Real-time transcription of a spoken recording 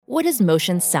What does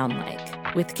motion sound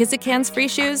like? With Kizik hands-free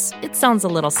shoes, it sounds a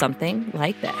little something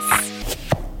like this.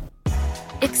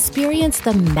 Experience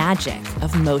the magic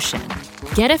of motion.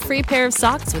 Get a free pair of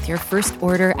socks with your first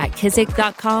order at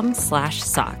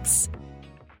kizik.com/socks.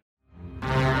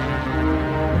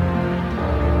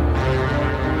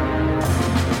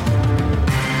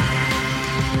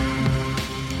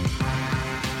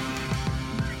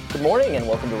 Good morning and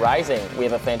welcome to Rising. We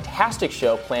have a fantastic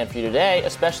show planned for you today,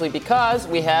 especially because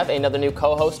we have another new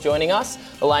co-host joining us,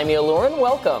 Limia Lurin.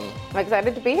 Welcome. I'm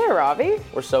excited to be here, Robbie.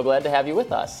 We're so glad to have you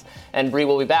with us. And Bree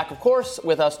will be back, of course,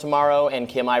 with us tomorrow, and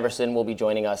Kim Iverson will be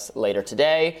joining us later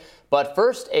today. But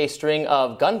first, a string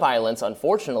of gun violence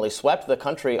unfortunately swept the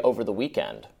country over the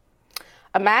weekend.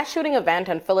 A mass shooting event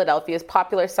on Philadelphia's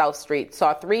popular South Street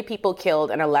saw 3 people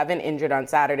killed and 11 injured on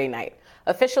Saturday night.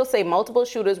 Officials say multiple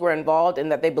shooters were involved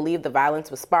and that they believe the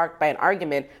violence was sparked by an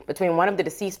argument between one of the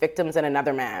deceased victims and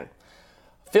another man.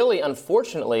 Philly,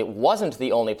 unfortunately, wasn't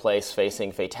the only place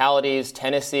facing fatalities.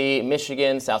 Tennessee,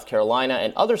 Michigan, South Carolina,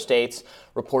 and other states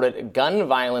reported gun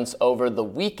violence over the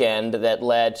weekend that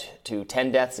led to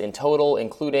 10 deaths in total,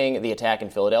 including the attack in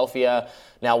Philadelphia.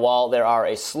 Now, while there are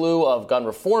a slew of gun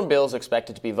reform bills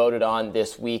expected to be voted on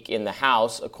this week in the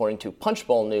House, according to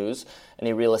Punchbowl News,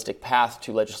 any realistic path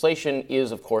to legislation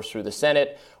is, of course, through the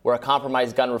Senate, where a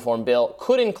compromise gun reform bill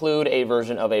could include a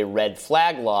version of a red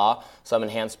flag law, some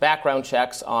enhanced background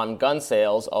checks on gun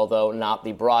sales, although not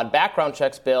the broad background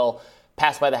checks bill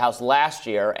passed by the House last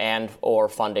year, and or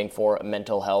funding for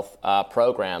mental health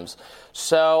programs.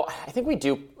 So I think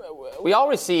we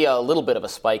always see a little bit of a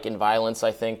spike in violence,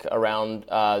 I think, around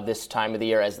this time of the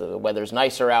year as the weather's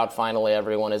nicer out. Finally,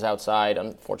 everyone is outside,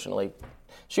 unfortunately,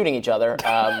 shooting each other.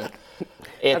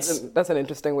 That's an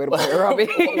interesting way to put it, Robbie.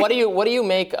 What do you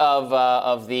make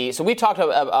of the? So we talked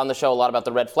on the show a lot about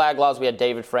the red flag laws. We had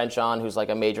David French on, who's like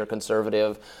a major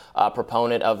conservative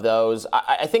proponent of those.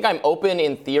 I think I'm open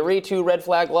in theory to red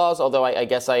flag laws, although I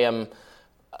guess I am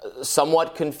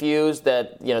somewhat confused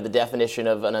that the definition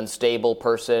of an unstable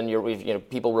person,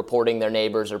 people reporting their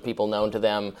neighbors or people known to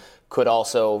them, could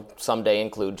also someday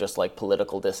include just like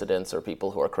political dissidents or people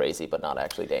who are crazy but not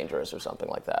actually dangerous or something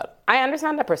like that. I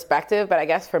understand the perspective, but I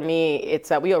guess for me, it's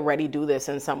that we already do this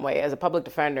in some way. As a public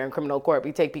defender in criminal court,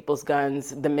 we take people's guns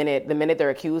the minute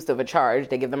they're accused of a charge.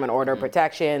 They give them an order of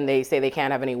protection. They say they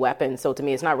can't have any weapons. So to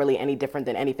me, it's not really any different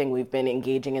than anything we've been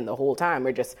engaging in the whole time.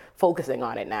 We're just focusing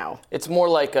on it now. It's more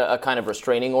like a kind of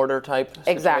restraining order type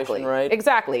situation, right?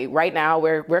 Exactly. Right now,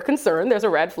 we're concerned. There's a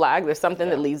red flag. There's something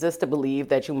that leads us to believe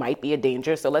that you might be a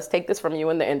danger. So let's take this from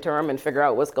you in the interim and figure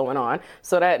out what's going on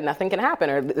so that nothing can happen.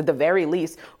 Or at the very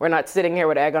least, we're not sitting here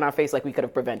with egg on our face like we could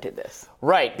have prevented this.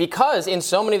 Right. Because in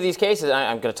so many of these cases,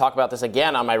 I'm going to talk about this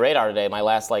again on my radar today. My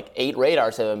last 8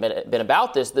 radars have been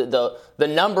about this. The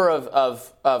number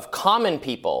of common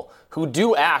people who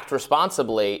do act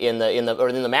responsibly in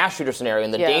the mass shooter scenario,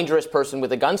 in the dangerous person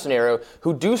with a gun scenario,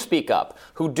 who do speak up,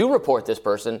 who do report this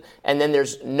person, and then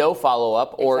there's no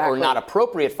follow-up or not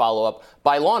appropriate follow-up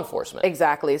by law enforcement.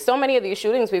 Exactly. So many of these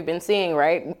shootings we've been seeing,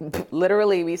 right?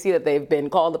 Literally, we see that they've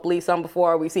been called the police on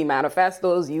before. We see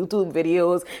manifestos, YouTube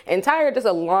videos, just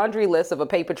a laundry list of a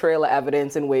paper trail of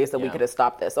evidence in ways that we could have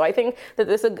stopped this. So I think that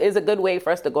this is a good way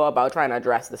for us to go about trying to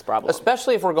address this problem.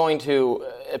 Especially if we're going to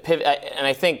pivot, and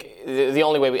I think the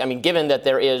only way, given that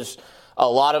there is a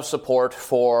lot of support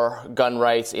for gun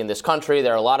rights in this country,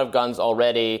 there are a lot of guns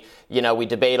already, we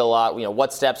debate a lot,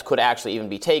 what steps could actually even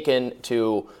be taken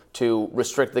to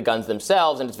restrict the guns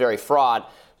themselves, and it's very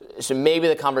fraught. So maybe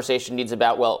the conversation needs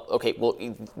about,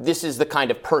 this is the kind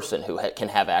of person who can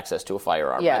have access to a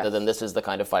firearm, rather than this is the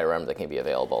kind of firearm that can be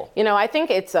available. I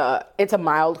think it's a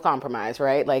mild compromise,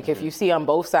 right? Like if you see on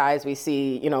both sides, we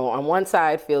see, on one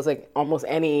side feels like almost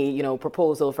any,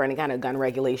 proposal for any kind of gun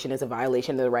regulation is a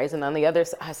violation of the rights. And on the other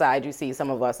side, you see some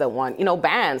of us that want,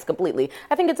 bans completely.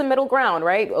 I think it's a middle ground,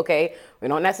 right? Okay, we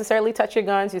don't necessarily touch your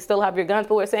guns. You still have your guns,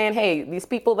 but we're saying, hey, these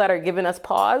people that are giving us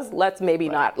pause, let's maybe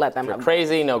not let them have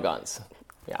crazy, no guns.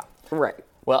 Yeah. Right.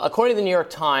 Well, according to the New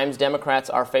York Times, Democrats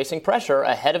are facing pressure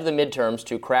ahead of the midterms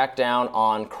to crack down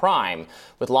on crime,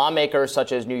 with lawmakers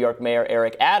such as New York Mayor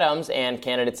Eric Adams and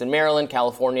candidates in Maryland,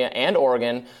 California, and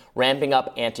Oregon ramping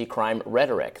up anti-crime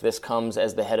rhetoric. This comes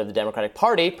as the head of the Democratic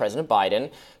Party, President Biden,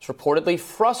 is reportedly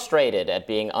frustrated at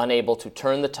being unable to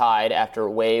turn the tide after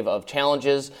a wave of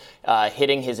challenges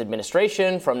hitting his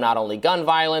administration from not only gun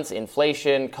violence,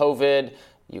 inflation, COVID,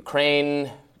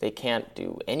 Ukraine. They can't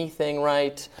do anything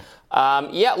right.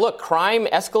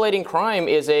 Escalating crime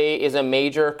is a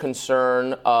major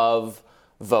concern of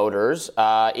voters.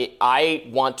 I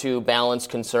want to balance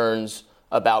concerns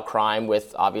about crime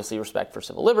with obviously respect for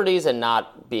civil liberties and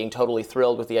not being totally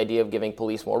thrilled with the idea of giving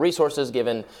police more resources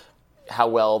given how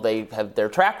well they have their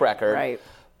track record. Right.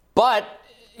 But,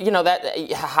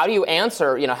 how do you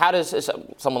answer, how does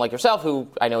someone like yourself, who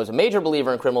I know is a major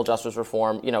believer in criminal justice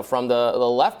reform, from the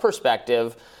left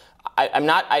perspective, I'm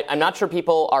not sure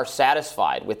people are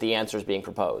satisfied with the answers being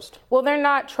proposed. Well, they're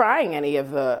not trying any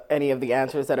of the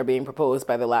answers that are being proposed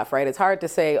by the left, right? It's hard to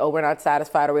say, oh, we're not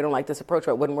satisfied or we don't like this approach,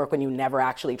 or it wouldn't work when you never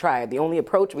actually try it. The only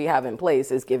approach we have in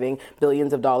place is giving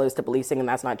billions of dollars to policing, and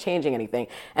that's not changing anything.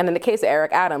 And in the case of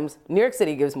Eric Adams, New York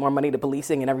City gives more money to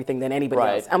policing and everything than anybody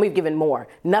else, and we've given more.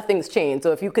 Nothing's changed.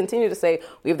 So if you continue to say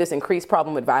we have this increased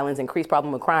problem with violence, increased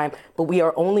problem with crime, but we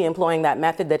are only employing that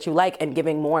method that you like and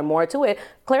giving more and more to it,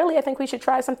 clearly I think we should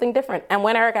try something different. And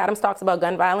when Eric Adams talks about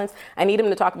gun violence, I need him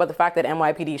to talk about the fact that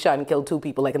NYPD shot and killed 2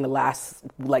 people in the last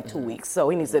 2 weeks. So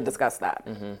he needs to discuss that.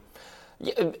 Mm-hmm.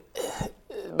 Yeah,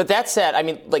 but that said,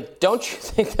 don't you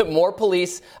think that more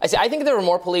police? I think if there were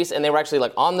more police and they were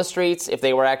actually on the streets, if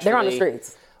they were actually they're on the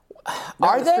streets.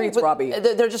 Are they? Streets, Robbie.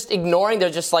 They're just ignoring. They're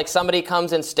just somebody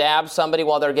comes and stabs somebody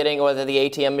while they're getting the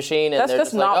ATM machine, and that's they're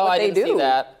just just not what I they didn't do. see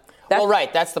that. Well,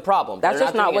 right, that's the problem. That's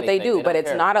just not what they do, but it's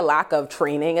care. not a lack of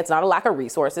training. It's not a lack of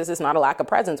resources. It's not a lack of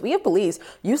presence. We have police.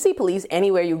 You see police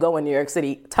anywhere you go in New York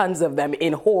City, tons of them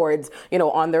in hordes,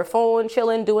 on their phone,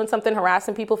 chilling, doing something,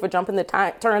 harassing people for jumping the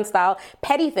turnstile,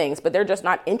 petty things, but they're just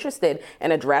not interested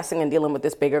in addressing and dealing with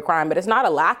this bigger crime. But it's not a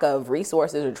lack of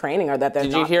resources or training or that they're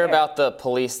Did not you hear there. about the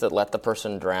police that let the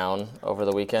person drown over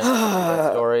the weekend?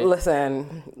 That story?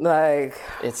 Listen,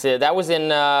 that was in,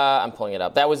 I'm pulling it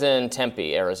up, that was in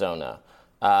Tempe, Arizona.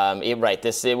 It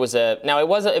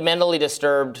was a mentally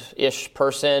disturbed-ish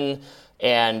person,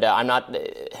 and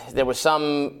there was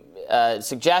some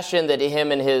suggestion that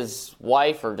him and his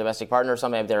wife or domestic partner or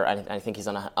something, I think he's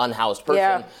an unhoused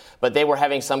person, but they were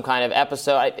having some kind of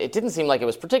episode. It didn't seem like it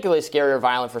was particularly scary or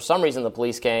violent. For some reason, the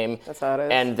police came. That's how it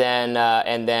is.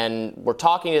 And then we're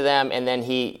talking to them, and then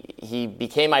he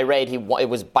became irate. It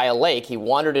was by a lake. He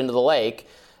wandered into the lake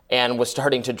and was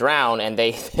starting to drown, and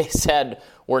they said,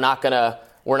 we're not going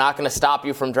to stop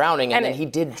you from drowning, and then he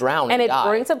did drown and died.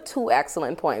 Brings up 2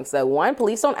 excellent points. That one,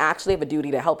 police don't actually have a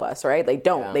duty to help us, right? They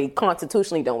don't. Yeah. They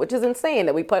constitutionally don't, which is insane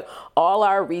that we put all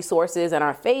our resources and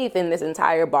our faith in this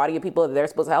entire body of people that they're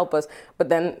supposed to help us, but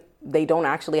then they don't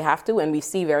actually have to, and we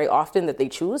see very often that they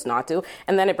choose not to.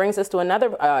 And then it brings us to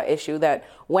another issue that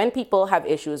when people have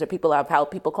issues or people have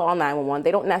help, people call 911.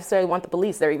 They don't necessarily want the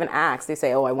police. They're even asked. They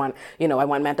say, I want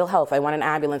mental health. I want an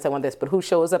ambulance. I want this. But who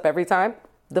shows up every time?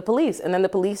 The police. And then the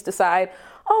police decide,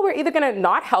 we're either going to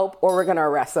not help or we're going to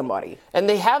arrest somebody. And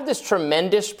they have this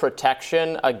tremendous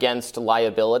protection against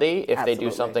liability if they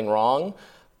do something wrong,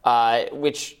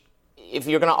 which, if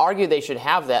you're going to argue they should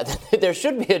have that, there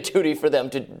should be a duty for them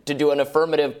to do an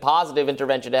affirmative, positive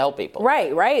intervention to help people.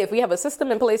 Right. If we have a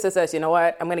system in place that says, you know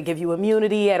what, I'm going to give you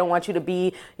immunity, I don't want you to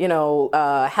be,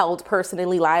 held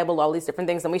personally liable, all these different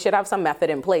things, then we should have some method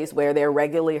in place where they're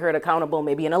regularly heard accountable,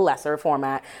 maybe in a lesser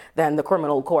format than the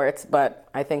criminal courts, but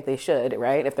I think they should,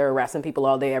 right? If they're arresting people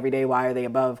all day, every day, why are they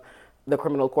above the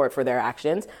criminal court for their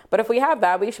actions? But if we have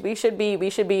that, we should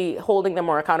be holding them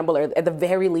more accountable, or at the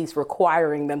very least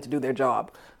requiring them to do their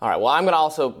job. All right. Well, I'm going to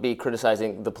also be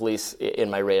criticizing the police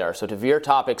in my radar. So to veer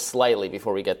topics slightly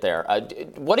before we get there,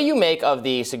 what do you make of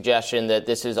the suggestion that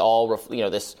this is all,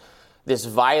 this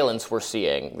violence we're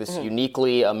seeing, this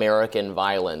uniquely American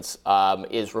violence,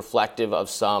 is reflective of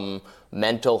some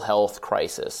mental health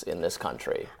crisis in this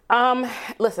country?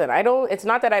 Listen, it's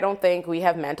not that I don't think we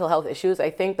have mental health issues. I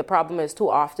think the problem is too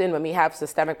often when we have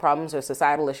systemic problems or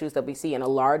societal issues that we see in a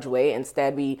large way,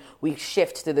 instead we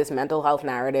shift to this mental health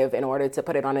narrative in order to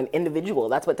put it on an individual.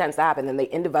 That's what tends to happen. And they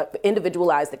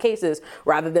individualize the cases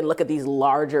rather than look at these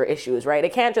larger issues, right?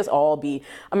 It can't just all be,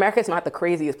 America's not the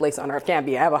craziest place on earth. Can't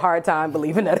be. I have a hard time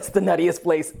believing that it's the nuttiest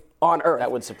place on earth.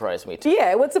 That would surprise me too.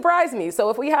 Yeah, it would surprise me. So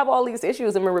if we have all these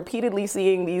issues and we're repeatedly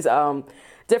seeing these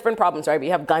different problems, right? We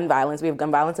have gun violence,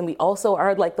 and we also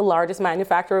are the largest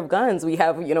manufacturer of guns. We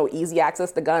have, easy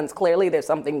access to guns. Clearly there's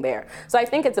something there. So I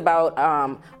think it's about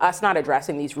us not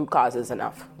addressing these root causes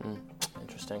enough.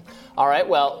 Interesting. All right,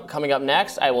 well, coming up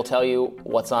next, I will tell you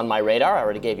what's on my radar. I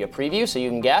already gave you a preview, so you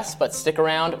can guess, but stick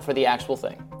around for the actual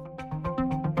thing.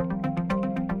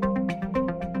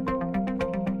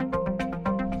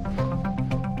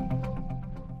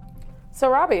 So,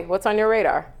 Robbie, what's on your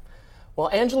radar? Well,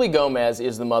 Angeli Gomez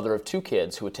is the mother of 2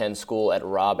 kids who attend school at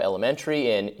Robb Elementary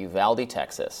in Uvalde,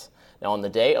 Texas. Now, on the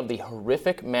day of the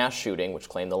horrific mass shooting, which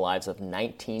claimed the lives of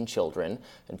 19 children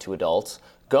and 2 adults,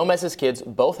 Gomez's kids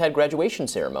both had graduation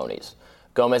ceremonies.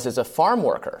 Gomez is a farm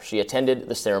worker. She attended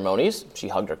the ceremonies, she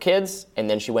hugged her kids, and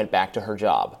then she went back to her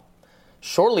job.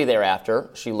 Shortly thereafter,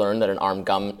 she learned that an armed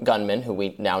gunman, who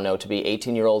we now know to be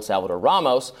 18-year-old Salvador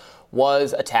Ramos,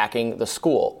 was attacking the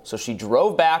school. So she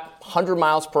drove back 100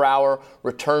 miles per hour,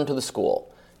 returned to the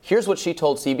school. Here's what she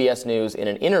told CBS News in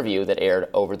an interview that aired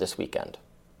over this weekend.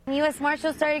 U.S.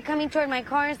 Marshals started coming toward my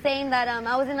car saying that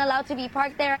I wasn't allowed to be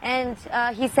parked there. And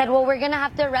he said, well, we're going to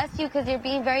have to arrest you because you're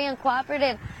being very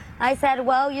uncooperative. I said,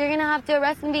 well, you're going to have to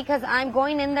arrest me because I'm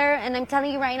going in there, and I'm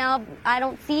telling you right now, I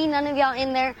don't see none of y'all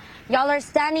in there. Y'all are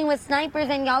standing with snipers,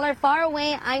 and y'all are far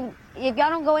away. If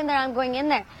y'all don't go in there, I'm going in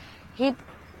there. He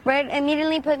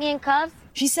immediately put me in cuffs.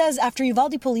 She says after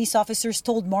Uvalde police officers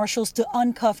told marshals to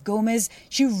uncuff Gomez,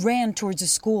 she ran towards the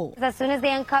school. As soon as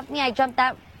they uncuffed me, I jumped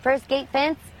that first gate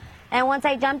fence, and once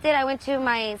I jumped it, I went to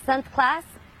my son's class,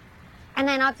 and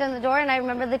I knocked on the door, and I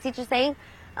remember the teacher saying,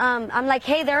 I'm like,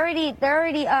 hey, they're already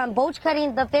bolt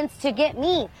cutting the fence to get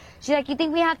me. She's like, you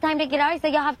think we have time to get out? I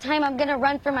said, y'all have time. I'm going to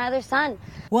run for my other son.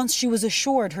 Once she was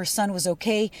assured her son was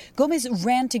okay, Gomez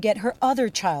ran to get her other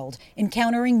child,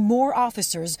 encountering more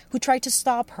officers who tried to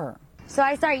stop her. So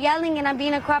I start yelling, and I'm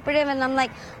being a cooperative, and I'm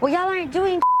like, well, y'all aren't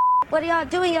doing what are y'all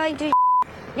doing? Y'all ain't doing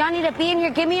y'all need to be in here.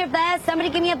 Give me your vest. Somebody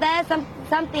give me a vest,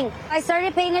 something. I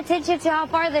started paying attention to how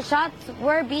far the shots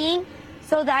were being,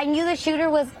 so that I knew the shooter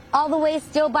was all the way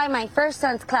still by my first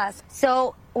son's class.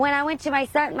 So when I went to my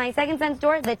second son's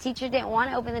door, the teacher didn't want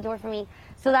to open the door for me.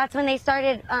 So that's when they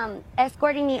started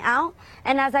escorting me out.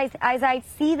 And as I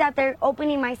see that they're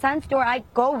opening my son's door, I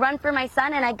go run for my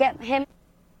son, and I get him.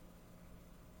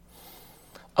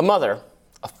 A mother,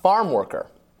 a farm worker,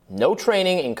 no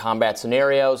training in combat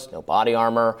scenarios, no body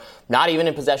armor, not even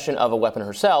in possession of a weapon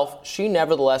herself, she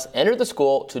nevertheless entered the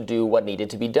school to do what needed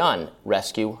to be done,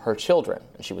 rescue her children.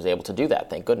 And she was able to do that,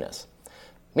 thank goodness.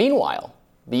 Meanwhile,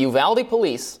 the Uvalde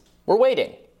police were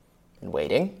waiting, and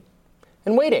waiting,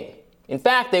 and waiting. In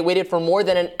fact, they waited for more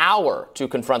than an hour to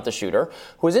confront the shooter,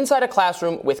 who was inside a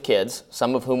classroom with kids,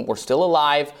 some of whom were still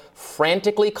alive,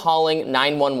 frantically calling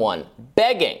 911,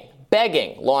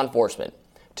 begging law enforcement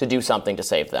to do something to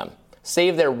save them,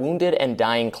 save their wounded and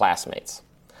dying classmates.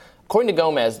 According to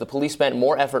Gomez, the police spent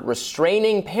more effort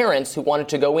restraining parents who wanted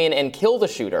to go in and kill the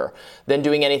shooter than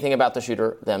doing anything about the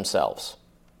shooter themselves.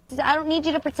 I don't need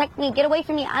you to protect me. Get away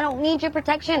from me. I don't need your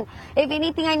protection. If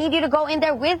anything, I need you to go in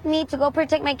there with me to go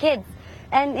protect my kids.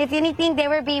 And if anything, they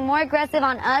were being more aggressive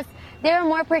on us. They were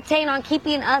more pertained on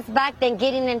keeping us back than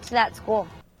getting into that school.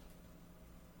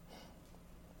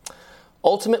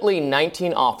 Ultimately,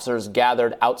 19 officers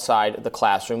gathered outside the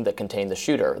classroom that contained the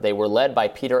shooter. They were led by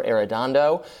Peter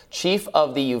Arredondo, chief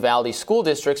of the Uvalde School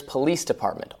District's police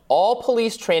department. All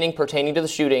police training pertaining to the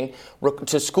shooting,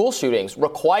 to school shootings,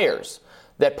 requires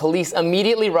that police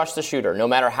immediately rush the shooter, no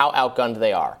matter how outgunned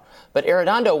they are. But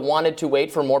Arredondo wanted to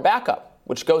wait for more backup,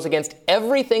 which goes against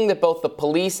everything that both the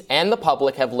police and the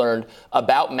public have learned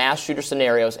about mass shooter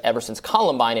scenarios ever since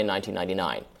Columbine in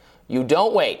 1999. You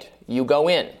don't wait, you go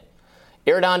in.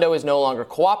 Arredondo is no longer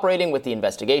cooperating with the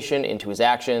investigation into his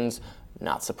actions.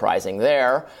 Not surprising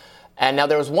there. And now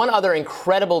there was one other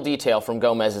incredible detail from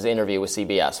Gomez's interview with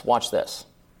CBS. Watch this.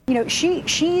 You know,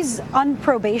 she's on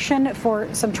probation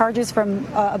for some charges from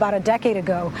about a decade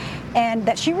ago, and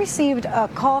that she received a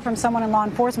call from someone in law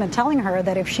enforcement telling her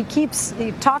that if she keeps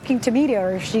talking to media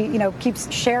or if she,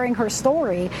 keeps sharing her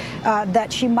story,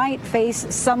 that she might face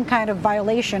some kind of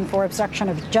violation for obstruction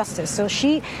of justice. So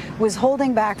she was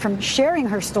holding back from sharing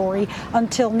her story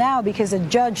until now because a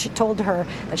judge told her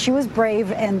that she was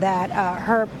brave and that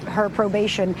her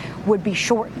probation would be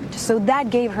shortened. So that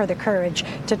gave her the courage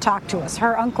to talk to us.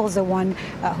 Her uncle's the one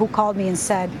who called me and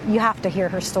said, you have to hear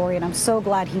her story, and I'm so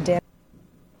glad he did.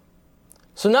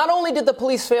 So not only did the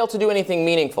police fail to do anything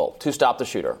meaningful to stop the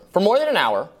shooter, for more than an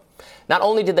hour, not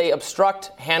only did they obstruct,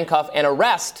 handcuff, and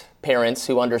arrest parents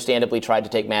who understandably tried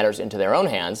to take matters into their own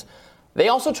hands, they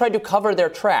also tried to cover their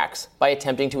tracks by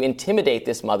attempting to intimidate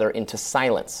this mother into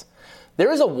silence.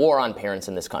 There is a war on parents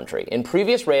in this country. In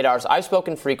previous radars, I've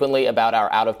spoken frequently about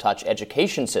our out-of-touch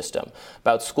education system,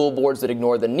 about school boards that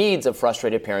ignore the needs of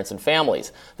frustrated parents and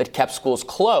families, that kept schools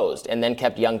closed and then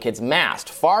kept young kids masked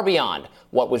far beyond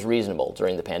what was reasonable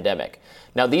during the pandemic.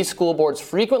 Now, these school boards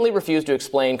frequently refuse to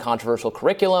explain controversial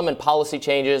curriculum and policy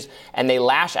changes, and they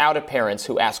lash out at parents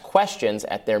who ask questions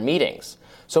at their meetings.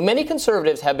 So many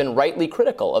conservatives have been rightly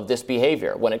critical of this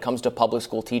behavior when it comes to public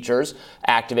school teachers,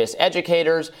 activists,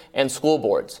 educators, and school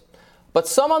boards. But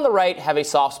some on the right have a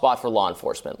soft spot for law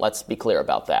enforcement, let's be clear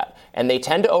about that. And they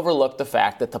tend to overlook the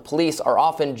fact that the police are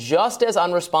often just as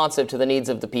unresponsive to the needs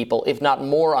of the people, if not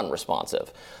more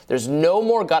unresponsive. There's no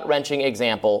more gut-wrenching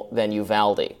example than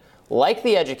Uvalde. like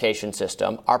the education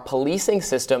system, our policing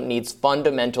system needs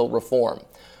fundamental reform.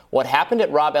 What happened at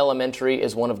Robb Elementary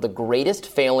is one of the greatest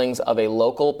failings of a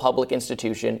local public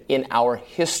institution in our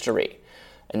history.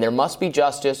 And there must be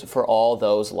justice for all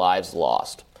those lives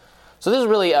lost. So this is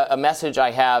really a message I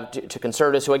have to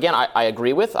conservatives who, again, I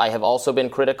agree with. I have also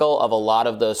been critical of a lot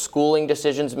of the schooling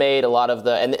decisions made, a lot of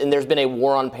and there's been a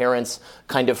war on parents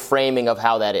kind of framing of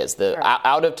how that is. The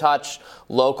out of touch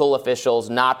local officials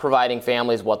not providing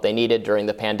families what they needed during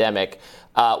the pandemic.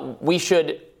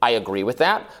 I agree with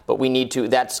that, but we need to,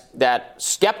 that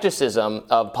skepticism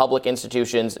of public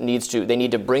institutions they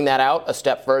need to bring that out a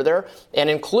step further and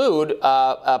include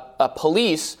a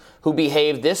police who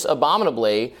behaved this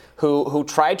abominably, who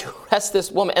tried to arrest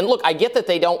this woman. And look, I get that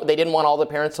they didn't want all the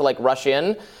parents to rush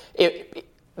in.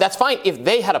 That's fine if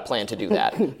they had a plan to do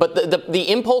that. But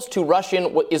the impulse to rush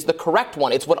in is the correct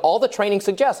one. It's what all the training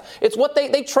suggests. It's what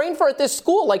they trained for at this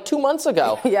school 2 months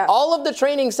ago. Yeah. All of the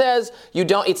training says you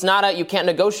can't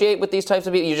negotiate with these types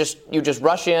of people. You just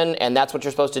rush in and that's what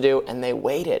you're supposed to do. And they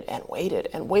waited and waited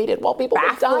and waited while people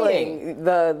were dying.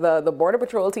 The Border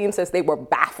Patrol team says they were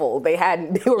baffled. They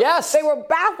were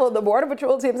baffled. The Border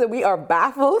Patrol team said we are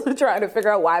baffled trying to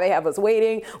figure out why they have us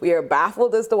waiting. We are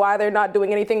baffled as to why they're not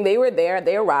doing anything. They were there.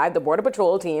 They arrived. The Border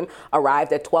Patrol team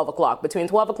arrived at 12 o'clock, between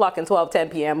 12 o'clock and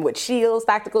 12:10 p.m. with shields,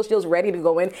 tactical shields, ready to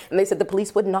go in. And they said the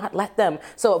police would not let them.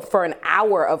 So for an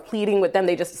hour of pleading with them,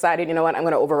 they just decided, you know what, I'm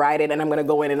going to override it and I'm going to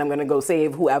go in and I'm going to go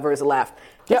save whoever's left.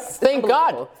 Yeah, thank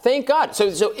God. Thank God.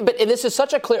 But this is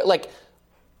such a clear,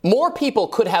 more people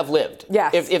could have lived.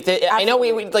 Yes. I know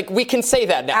we can say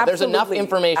that now. Absolutely. There's enough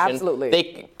information. Absolutely.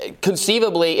 They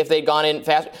conceivably, if they'd gone in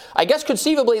fast, I guess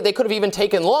conceivably they could have even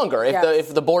taken longer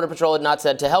if the Border Patrol had not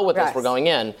said to hell with this, we're going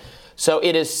in. So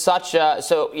it is such a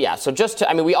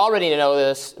we already know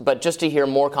this, but just to hear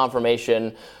more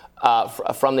confirmation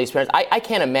from these parents, I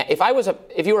can't imagine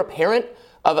if you were a parent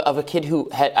of a kid who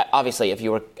had, obviously, if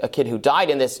you were a kid who died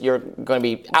in this, you're going to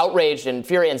be outraged and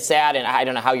furious and sad, and I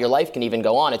don't know how your life can even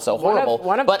go on. It's so horrible.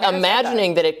 But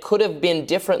imagining that it could have been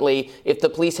differently if the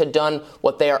police had done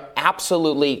what they are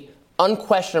absolutely,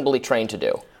 unquestionably trained to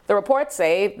do. The reports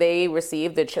say they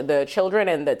received the children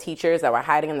and the teachers that were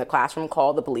hiding in the classroom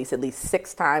called the police at least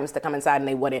 6 times to come inside, and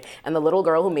they wouldn't. And the little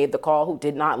girl who made the call, who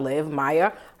did not live,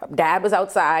 Maya, her dad was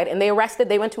outside, and they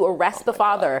went to arrest the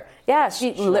father. God. Yeah,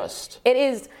 it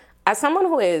is, as someone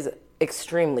who is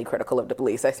extremely critical of the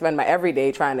police, I spend my every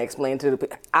day trying to explain to the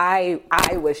police. I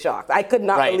was shocked. I could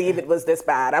not believe it was this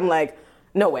bad. I'm like,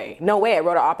 no way. I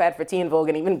wrote an op-ed for Teen Vogue,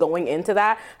 and even going into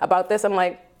that about this, I'm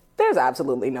like, there's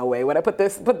absolutely no way when I put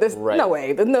this, no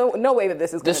way. There's no way that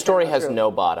this is. This story has no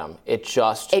bottom. It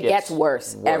gets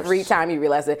worse every time you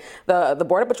realize it. The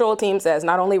Border Patrol team says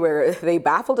not only were they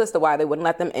baffled as to why they wouldn't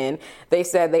let them in, they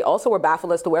said they also were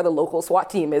baffled as to where the local SWAT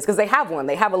team is, because they have one.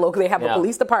 They have a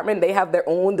police department. They have their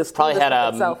own. Probably had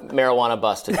a marijuana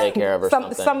bust to take care of or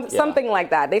something. Something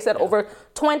like that. They said over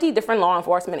 20 different law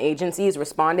enforcement agencies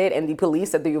responded, and the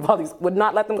police at the Uvalde would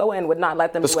not let them go in. Would not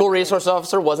let them. The school resource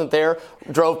officer wasn't there.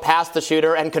 Drove past the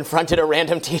shooter and confronted a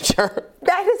random teacher.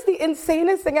 That is the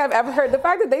insanest thing I've ever heard. The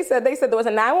fact that they said there was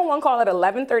a 911 call at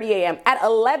 11:30 a.m. At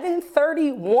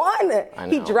 11:31,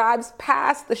 he drives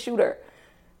past the shooter.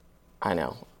 I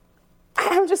know.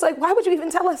 I'm just like, why would you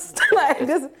even tell us?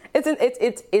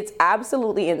 It's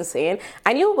absolutely insane.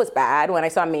 I knew it was bad when I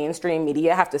saw mainstream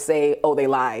media have to say, oh, they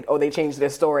lied, or they changed their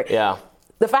story. Yeah.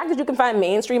 The fact that you can find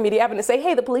mainstream media having to say,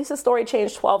 hey, the police's story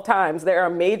changed 12 times. There are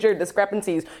major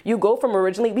discrepancies. You go from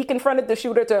originally, we confronted the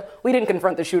shooter, to we didn't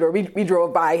confront the shooter. We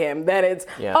drove by him. Then it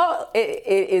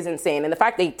is insane. And the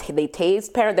fact they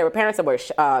tased parents, there were parents that were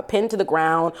pinned to the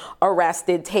ground,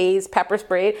 arrested, tased, pepper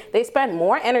sprayed. They spent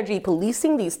more energy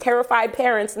policing these terrified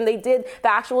parents than they did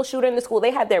the actual shooter in the school.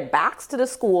 They had their backs to the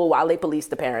school while they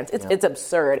policed the parents. It's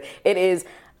absurd. It is.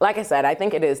 Like I said, I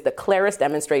think it is the clearest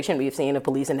demonstration we've seen of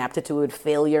police ineptitude,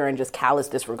 failure, and just callous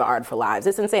disregard for lives.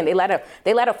 It's insane. They let a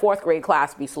 4th grade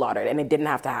class be slaughtered, and it didn't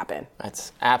have to happen.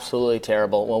 That's absolutely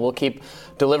terrible. Well, we'll keep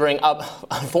delivering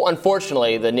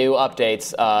unfortunately, the new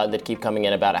updates that keep coming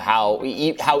in about how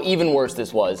even worse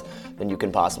this was than you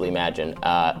can possibly imagine.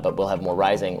 But we'll have more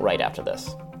Rising right after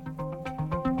this.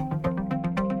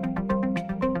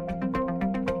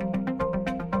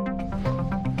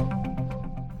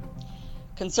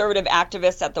 Conservative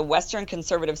activists at the Western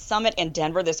Conservative Summit in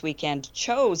Denver this weekend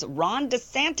chose Ron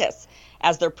DeSantis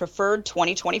as their preferred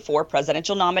 2024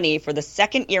 presidential nominee for the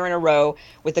 2nd year in a row,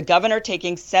 with the governor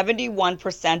taking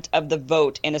 71% of the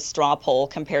vote in a straw poll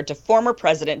compared to former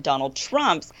President Donald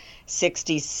Trump's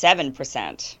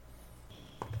 67%.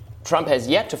 Trump has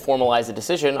yet to formalize a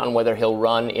decision on whether he'll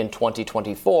run in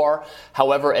 2024.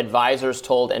 However, advisors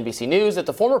told NBC News that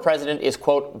the former president is,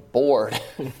 quote, bored,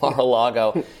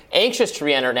 Mar-a-Lago, anxious to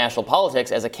re-enter national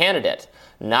politics as a candidate,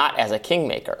 not as a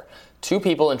kingmaker. Two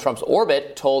people in Trump's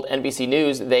orbit told NBC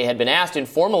News they had been asked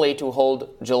informally to hold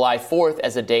July 4th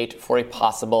as a date for a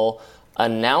possible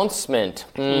announcement.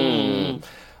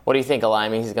 What do you think,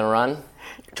 Alimi? He's going to run?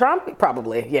 Trump,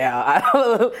 probably,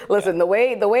 yeah. Listen, the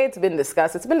way it's been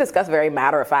discussed very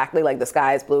matter-of-factly, like the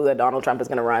sky is blue that Donald Trump is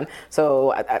going to run.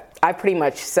 So I pretty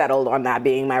much settled on that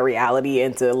being my reality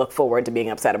and to look forward to being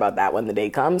upset about that when the day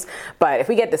comes. But if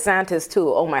we get DeSantis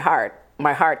too, oh, my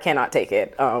heart cannot take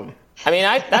it.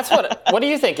 What do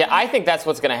you think? I think that's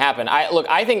what's going to happen.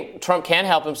 I think Trump can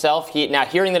help himself. Now,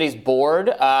 hearing that he's bored,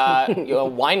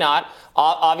 why not?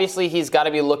 Obviously, he's got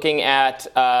to be looking at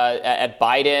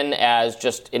Biden as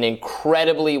just an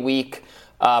incredibly weak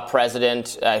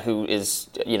president who is,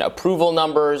 approval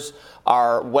numbers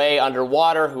are way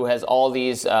underwater, who has all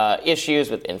these issues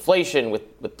with inflation,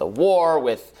 with the war,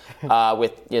 with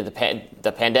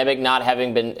the pandemic not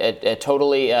having been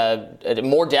totally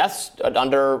more deaths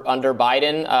under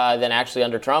Biden than actually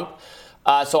under Trump.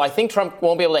 So I think Trump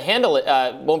won't be able to handle it,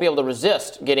 won't be able to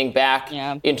resist getting back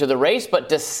into the race. But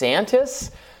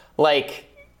DeSantis,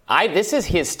 this is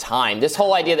his time. This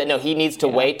whole idea that, no, he needs to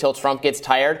wait till Trump gets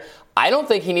tired. I don't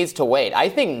think he needs to wait. I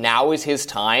think now is his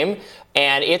time,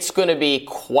 and it's going to be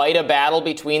quite a battle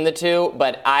between the two.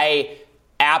 But I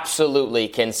absolutely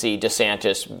can see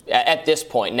DeSantis at this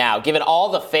point now, given all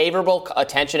the favorable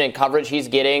attention and coverage he's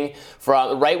getting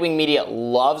from right-wing media.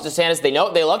 Loves DeSantis.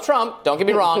 They love Trump. Don't get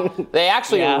me wrong. They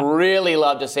actually really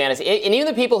love DeSantis. And even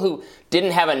the people who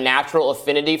didn't have a natural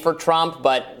affinity for Trump,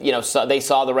 but they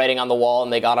saw the writing on the wall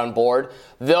and they got on board,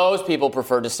 those people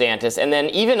prefer DeSantis. And then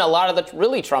even a lot of the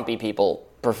really Trumpy people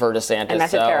prefer DeSantis. And that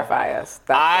should terrify us.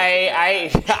 I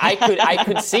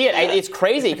could see it. It's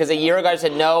crazy because a year ago I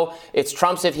said, no, it's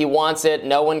Trump's if he wants it.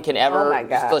 No one can ever. Oh my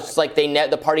God. It's like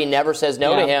the party never says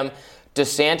no to him.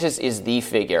 DeSantis is the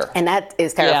figure. And that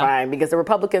is terrifying because the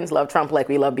Republicans love Trump like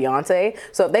we love Beyonce.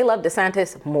 So if they love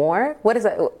DeSantis more, what is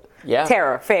that? Yeah.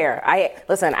 Terror, fair. I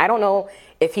don't know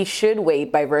if he should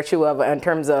wait by virtue of, in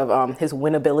terms of his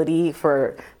winnability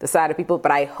for the side of people,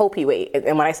 but I hope he waits.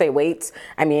 And when I say waits,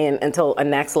 I mean until a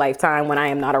next lifetime when I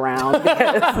am not around,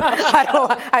 because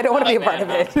I don't want to be a part of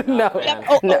it. No.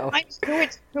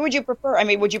 Who would you prefer? I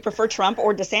mean, would you prefer Trump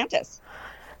or DeSantis?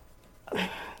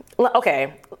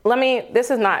 Okay,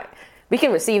 we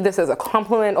can receive this as a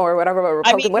compliment or whatever, but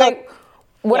Republican,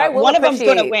 one of them's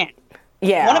going to win.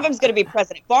 Yeah. One of them's going to be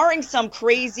president. Barring some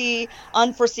crazy,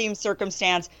 unforeseen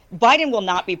circumstance, Biden will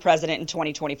not be president in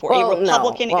 2024. A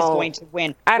Republican is going to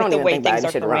win with the way things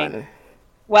are going.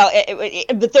 Well,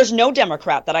 but there's no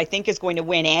Democrat that I think is going to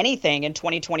win anything in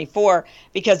 2024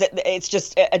 because it's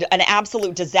just an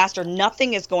absolute disaster.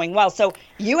 Nothing is going well. So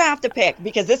you have to pick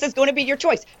because this is going to be your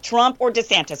choice, Trump or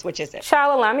DeSantis. Which is it?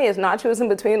 Child Alami is not choosing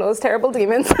between those terrible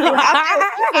demons. You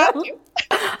have to.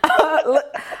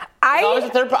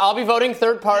 I'll be voting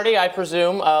third party, I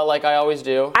presume, like I always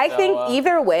do. I think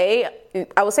either way,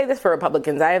 I will say this for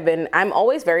Republicans. I'm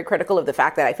always very critical of the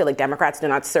fact that I feel like Democrats do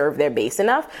not serve their base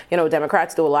enough.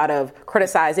 Democrats do a lot of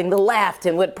criticizing the left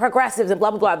and with progressives and blah,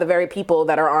 blah, blah. The very people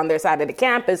that are on their side of the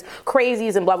campus,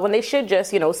 crazies and blah, blah, when they should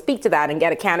just, speak to that and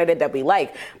get a candidate that we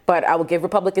like. But I will give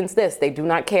Republicans this. They do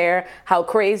not care how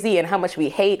crazy and how much we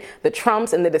hate the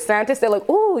Trumps and the DeSantis. They're like,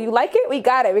 ooh, you like it? We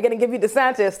got it. We're going to give you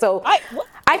DeSantis. So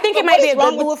I think it might be a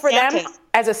good move for them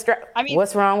as a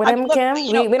what's wrong with him, Kim?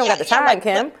 We don't got the time,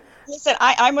 Kim. Listen,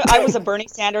 I was a Bernie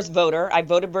Sanders voter. I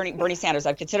voted Bernie Sanders.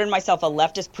 I've considered myself a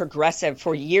leftist progressive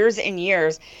for years and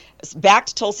years,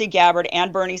 backed Tulsi Gabbard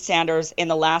and Bernie Sanders in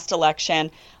the last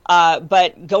election.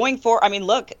 But going forward,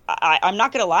 look, I'm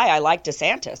not going to lie. I like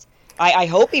DeSantis. I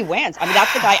hope he wins.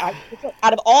 That's the guy.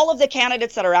 Out of all of the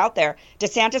candidates that are out there,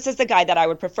 DeSantis is the guy that I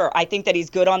would prefer. I think that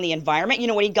he's good on the environment.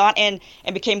 When he got in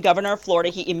and became governor of Florida,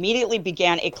 he immediately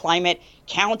began a climate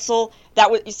council.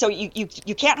 So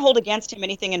you can't hold against him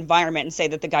anything environment and say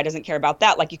that the guy doesn't care about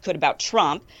that like you could about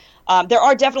Trump. There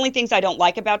are definitely things I don't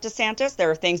like about DeSantis.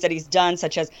 There are things that he's done,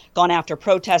 such as gone after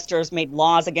protesters, made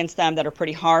laws against them that are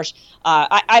pretty harsh.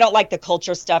 I don't like the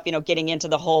culture stuff, getting into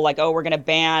the whole we're going to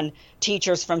ban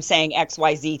teachers from saying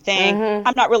XYZ thing. Mm-hmm.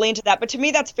 I'm not really into that. But to me,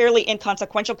 that's fairly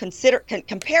inconsequential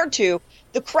compared to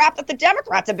the crap that the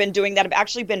Democrats have been doing that have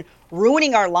actually been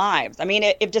ruining our lives.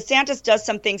 If DeSantis does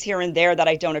some things here and there that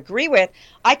I don't agree with,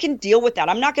 I can deal with that.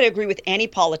 I'm not going to agree with any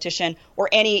politician or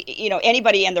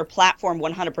anybody and their platform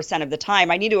 100% of the time.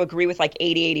 I need to agree with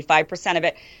 80, 85% of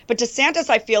it. But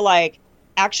DeSantis, I feel like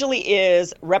actually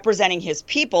is representing his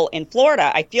people in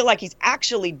Florida. I feel like he's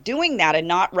actually doing that and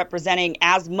not representing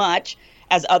as much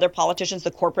as other politicians,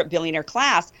 the corporate billionaire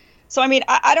class. So, I mean,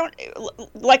 I don't,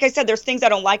 like I said, there's things I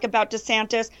don't like about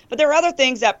DeSantis, but there are other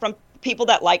things that from people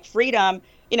that like freedom,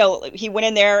 you know, he went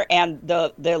in there and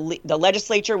the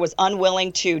legislature was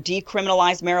unwilling to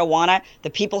decriminalize marijuana. The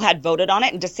people had voted on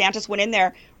it, and DeSantis went in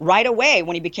there right away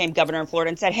when he became governor in Florida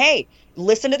and said, hey,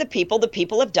 listen to the people. The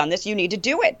people have done this. You need to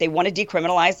do it. They want to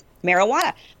decriminalize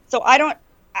marijuana. So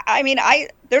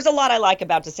there's a lot I like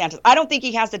about DeSantis. I don't think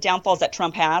he has the downfalls that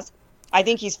Trump has. I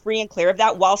think he's free and clear of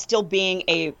that while still being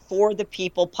a for the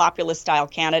people populist style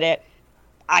candidate.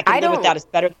 I can live with that. It's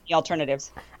better than the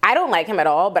alternatives. I don't like him at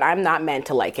all, but I'm not meant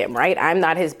to like him, right? I'm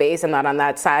not his base. I'm not on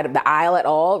that side of the aisle at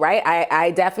all, right? I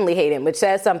definitely hate him, which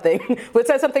says something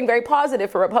very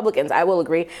positive for Republicans. I will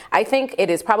agree. I think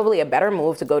it is probably a better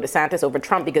move to go DeSantis over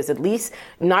Trump because at least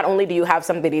not only do you have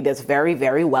somebody that's very,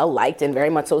 very well liked and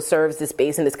very much so serves this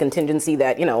base and this contingency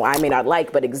that, you know, I may not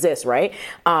like but exists, right?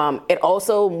 It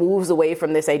also moves away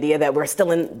from this idea that we're still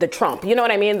in the Trump, you know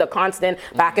what I mean? The constant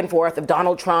back and forth of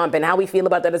Donald Trump and how we feel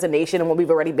about that as a nation and what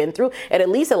we've already been through. It at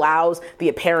least allows the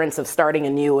appearance of starting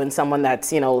anew and someone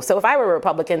that's, you know, so if I were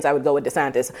Republicans, I would go with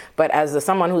DeSantis. But as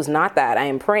someone who's not that, I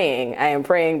am praying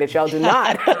that y'all do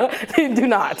not. Do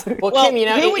not. Well, Kim, you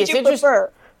know, who would you prefer?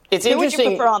 It's who interesting.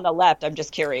 Would you prefer on the left? I'm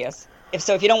just curious. If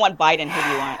you don't want Biden, who do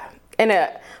you want?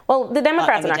 The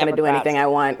Democrats are not going to do anything I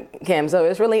want, Kim. So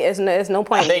it's no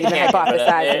point in even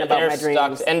hypothesizing about my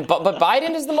dreams. But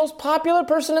Biden is the most popular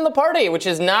person in the party, which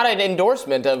is not an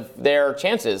endorsement of their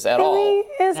chances at all.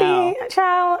 Is he,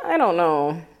 child? I don't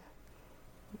know.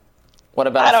 What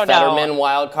about Fetterman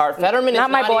wild card? Fetterman not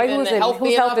is my not boy even whose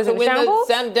healthy health enough is to in win shambles?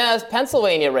 the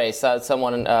Pennsylvania race.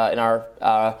 Someone in our.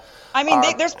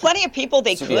 There's plenty of people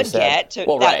they could get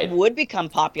that would become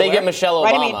popular. They get Michelle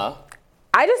Obama.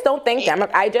 I just don't think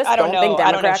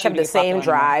Democrats have the same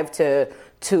drive to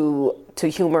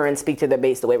humor and speak to their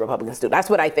base the way Republicans do. That's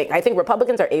what I think. I think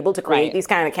Republicans are able to create these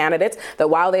kind of candidates that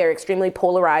while they are extremely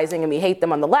polarizing and we hate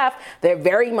them on the left, they're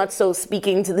very much so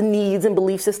speaking to the needs and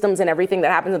belief systems and everything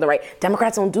that happens on the right.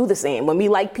 Democrats don't do the same. When we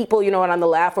like people, you know, on the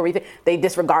left, or they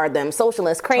disregard them.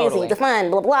 Socialist, crazy,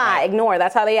 defund, blah, blah, ignore.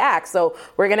 That's how they act. So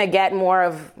we're going to get more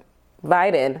of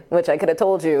Biden, which I could have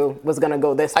told you was going to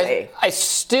go this way.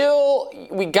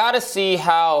 We got to see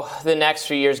how the next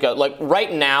few years go. Like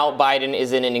right now, Biden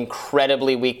is in an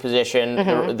incredibly weak position.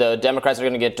 Mm-hmm. The Democrats are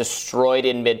going to get destroyed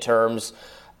in midterms.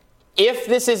 If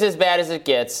this is as bad as it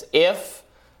gets, if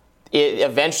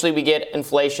eventually we get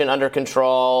inflation under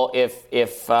control, if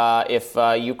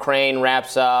Ukraine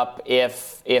wraps up,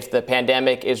 if the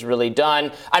pandemic is really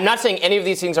done, I'm not saying any of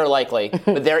these things are likely,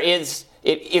 but there is.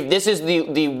 If this is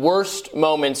the worst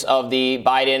moments of the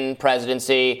Biden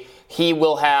presidency, he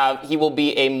will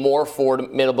be a more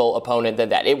formidable opponent than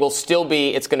that. It's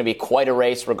going to be quite a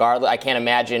race regardless. I can't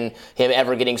imagine him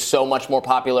ever getting so much more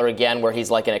popular again where he's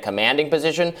like in a commanding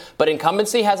position. But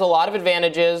incumbency has a lot of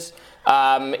advantages.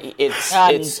 It's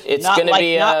going to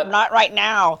be not right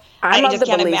now. I just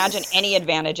can't imagine any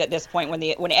advantage at this point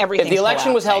when everything. If the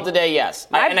election was held today, yes,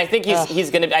 and I think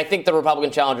he's going to. I think the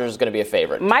Republican challenger is going to be a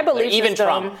favorite. My belief, even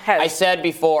Trump. I said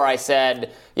before.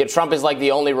 Trump is like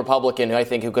the only Republican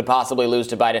who could possibly lose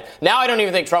to Biden. Now I don't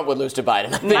even think Trump would lose to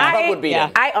Biden. I think Trump would beat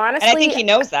him. I honestly, and I think he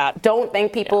knows that. Don't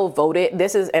think people voted. I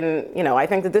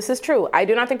think that this is true. I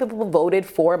do not think that people voted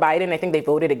for Biden. I think they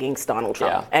voted against Donald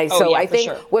Trump. Yeah. And I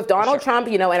think with Donald Trump,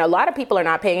 and a lot of people are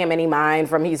not paying him any mind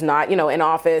from he's not, in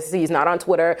office. He's not on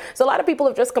Twitter. So a lot of people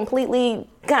have just completely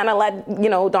kind of let,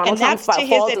 Donald Trump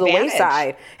fall to the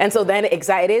wayside. And so then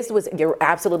you're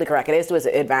absolutely correct. It is to his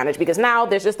advantage because now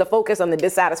there's just the focus on the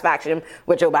dissatisfaction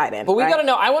with Joe Biden. But we got to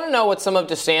know, I want to know what some of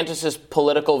DeSantis'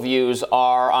 political views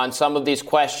are on some of these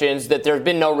questions that there's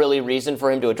been no really reason for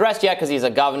him to address yet because he's a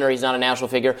governor, he's not a national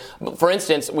figure. For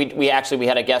instance, we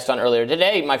had a guest on earlier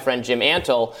today, my friend Jim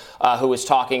Antle, who was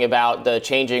talking about the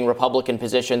changing Republican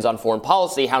positions on foreign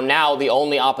policy, how now the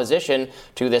only opposition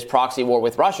to this proxy war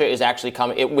with Russia is actually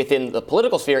within the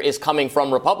political sphere is coming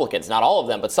from Republicans. Not all of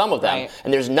them, but some of them. Right.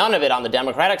 And there's none of it on the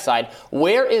Democratic side.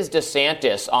 Where is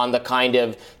DeSantis on the kind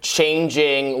of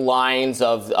changing lines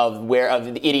of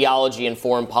the ideology and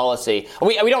foreign policy?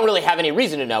 We don't really have any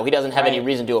reason to know. He doesn't have any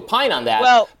reason to opine on that.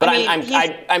 Well, but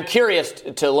I'm curious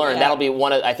to learn. Yeah. That'll be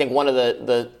one of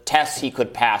the tests he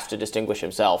could pass to distinguish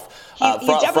himself from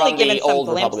the old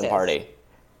Republican Party.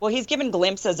 Well, he's given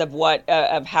glimpses of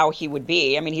of how he would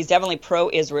be. I mean, he's definitely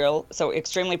pro-Israel, so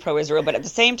extremely pro-Israel. But at the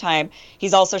same time,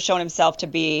 he's also shown himself to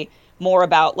be more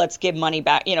about let's give money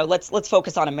back. Let's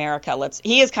focus on America.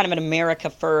 He is kind of an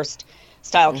America first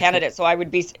style candidate. So I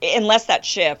would be, unless that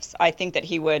shifts, I think that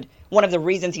he would, one of the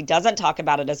reasons he doesn't talk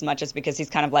about it as much is because he's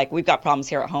kind of like, we've got problems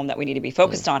here at home that we need to be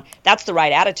focused on. That's the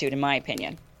right attitude, in my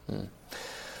opinion.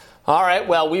 All right,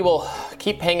 well, we will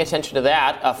keep paying attention to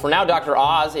that. For now, Dr.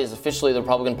 Oz is officially the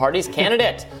Republican Party's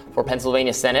candidate for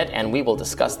Pennsylvania Senate, and we will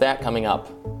discuss that coming up.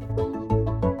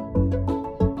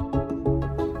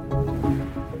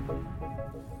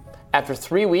 After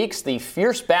 3 weeks, the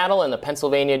fierce battle in the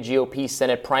Pennsylvania GOP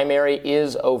Senate primary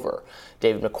is over.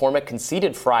 David McCormick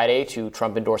conceded Friday to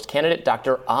Trump-endorsed candidate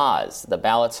Dr. Oz. The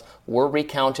ballots were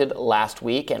recounted last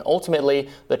week, and ultimately,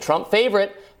 the Trump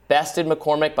favorite bested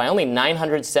McCormick by only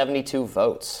 972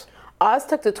 votes. Oz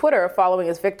took to Twitter following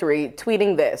his victory,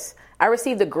 tweeting this: "I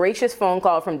received a gracious phone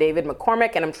call from David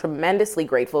McCormick, and I'm tremendously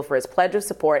grateful for his pledge of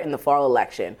support in the fall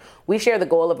election. We share the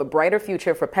goal of a brighter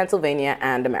future for Pennsylvania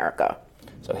and America."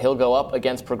 So he'll go up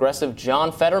against progressive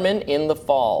John Fetterman in the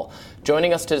fall.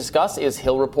 Joining us to discuss is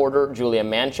Hill reporter Julia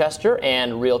Manchester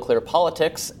and Real Clear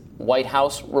Politics White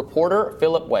House reporter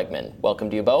Philip Wegman. Welcome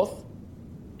to you both.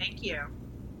 Thank you.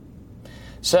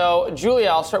 So, Julia,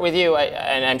 I'll start with you.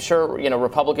 And I'm sure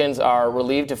Republicans are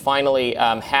relieved to finally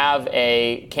have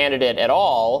a candidate at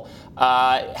all.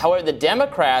 However, the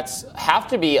Democrats have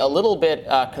to be a little bit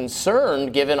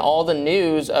concerned given all the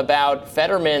news about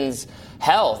Fetterman's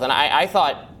health. And I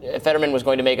thought Fetterman was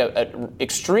going to make an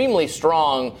extremely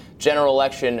strong general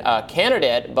election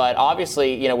candidate, but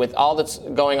obviously, with all that's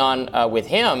going on with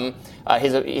him,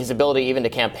 his ability even to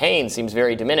campaign seems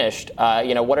very diminished.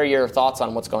 What are your thoughts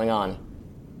on what's going on?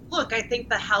 Look, I think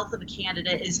the health of a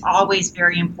candidate is always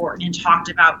very important and talked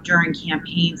about during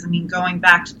campaigns. I mean, going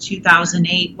back to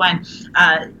 2008 when,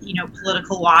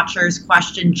 political watchers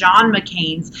questioned John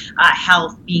McCain's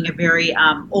health, being a very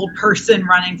old person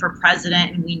running for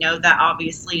president. And we know that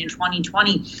obviously in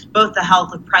 2020, both the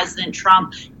health of President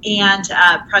Trump and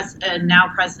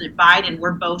now President Biden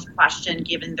were both questioned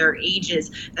given their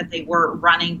ages that they were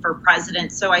running for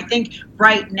president. So I think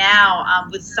right now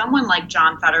with someone like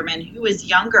John Fetterman, who is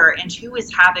younger and who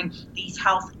is having these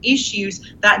health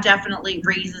issues, that definitely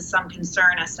raises some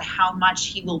concern as to how much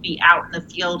he will be out in the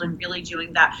field and really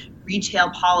doing that retail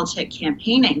politic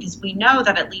campaigning. Because we know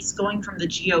that at least going from the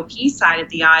GOP side of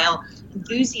the aisle,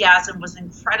 enthusiasm was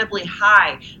incredibly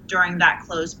high during that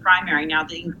closed primary. Now,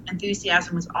 the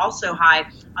enthusiasm was also high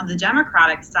on the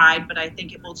Democratic side, but I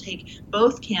think it will take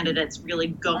both candidates really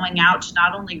going out to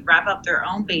not only rev up their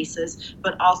own bases,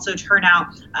 but also turn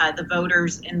out the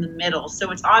voters in the middle.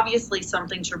 So it's obviously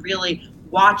something to really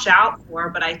watch out for,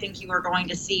 but I think you are going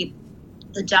to see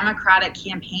the Democratic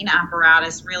campaign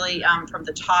apparatus really from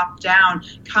the top down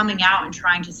coming out and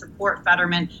trying to support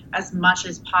Fetterman as much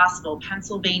as possible.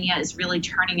 Pennsylvania is really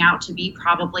turning out to be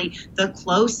probably the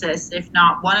closest, if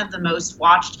not one of the most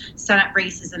watched Senate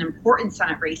races and important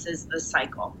Senate races this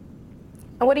cycle.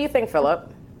 And what do you think,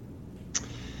 Philip?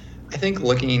 I think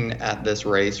looking at this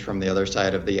race from the other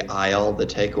side of the aisle, the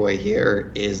takeaway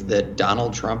here is that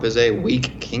Donald Trump is a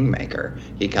weak kingmaker.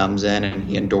 He comes in and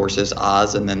he endorses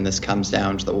Oz, and then this comes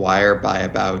down to the wire by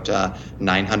about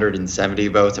 970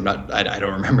 votes. I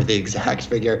don't remember the exact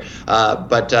figure,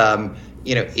 but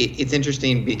it's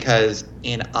interesting because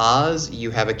in Oz,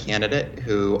 you have a candidate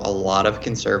who a lot of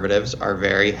conservatives are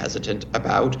very hesitant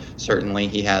about. Certainly,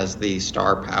 he has the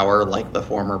star power like the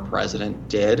former president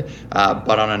did,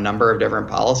 but on a number of different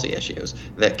policy issues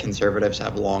that conservatives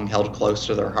have long held close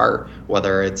to their heart,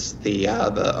 whether it's the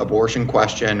abortion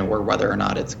question or whether or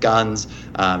not it's guns.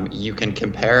 You can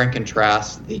compare and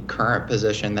contrast the current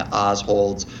position that Oz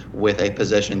holds with a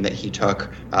position that he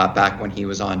took back when he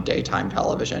was on daytime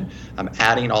television.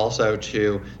 Adding also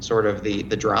to sort of the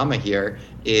drama here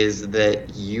is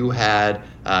that you had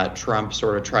Trump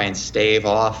sort of try and stave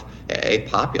off a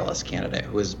populist candidate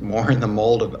who was more in the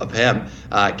mold of him,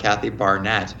 Kathy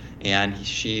Barnett. And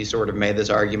she sort of made this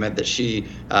argument that she,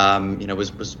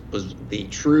 was the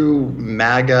true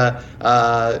MAGA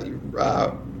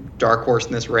dark horse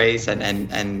in this race, and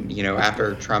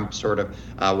after Trump sort of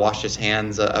washed his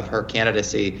hands of her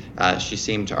candidacy, she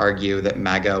seemed to argue that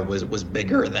MAGA was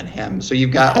bigger than him. So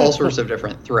you've got all sorts of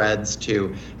different threads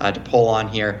to pull on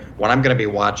here. What I'm going to be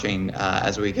watching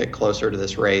as we get closer to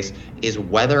this race is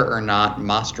whether or not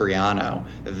Mastriano,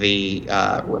 the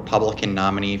Republican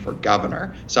nominee for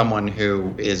governor, someone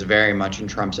who is very much in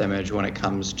Trump's image when it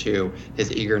comes to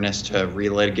his eagerness to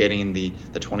relitigating the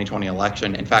 2020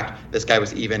 election. In fact, this guy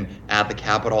was even at the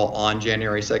Capitol on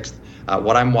January 6th.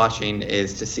 What I'm watching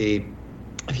is to see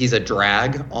if he's a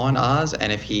drag on Oz and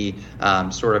if he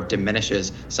sort of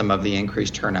diminishes some of the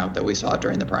increased turnout that we saw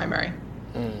during the primary.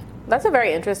 That's a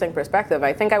very interesting perspective.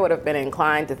 I think I would have been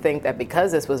inclined to think that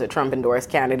because this was a Trump-endorsed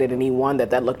candidate and he won,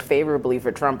 that looked favorably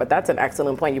for Trump. But that's an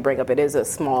excellent point you bring up. It is a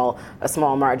small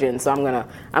margin. So I'm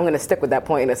gonna stick with that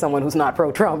point as someone who's not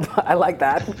pro-Trump. I like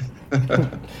that.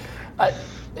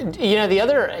 The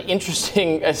other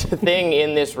interesting thing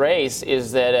in this race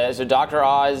is that so Dr.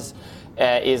 Oz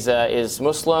is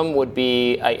Muslim, would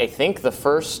be I think the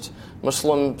first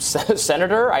Muslim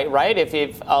senator, right?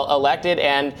 If elected,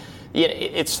 and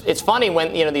it's funny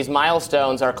when these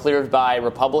milestones are cleared by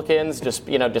Republicans, just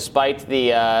despite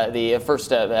the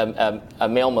first a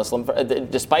male Muslim,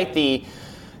 despite the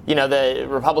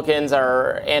Republicans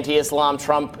are anti-Islam,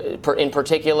 Trump in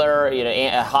particular,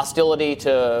 hostility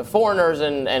to foreigners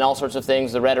and all sorts of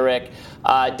things, the rhetoric.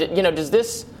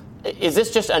 Is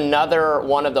this just another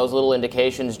one of those little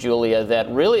indications, Julia, that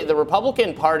really the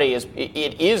Republican Party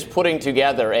is putting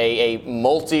together a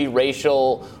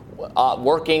multiracial,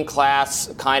 working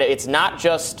class kind of? It's not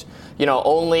just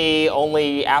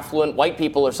only affluent white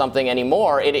people or something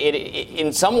anymore. It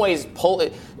in some ways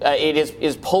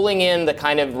is pulling in the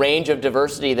kind of range of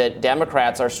diversity that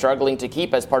Democrats are struggling to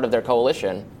keep as part of their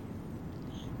coalition.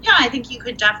 Yeah, I think you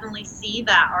could definitely see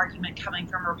that argument coming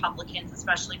from Republicans,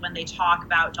 especially when they talk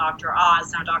about Dr.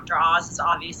 Oz. Now, Dr. Oz is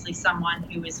obviously someone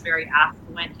who is very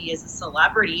affluent. He is a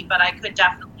celebrity, but I could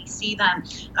definitely see them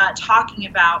talking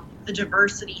about the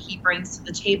diversity he brings to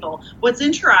the table. What's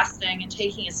interesting, and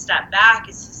taking a step back,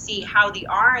 is to see how the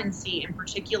RNC in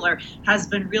particular has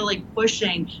been really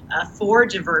pushing for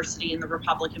diversity in the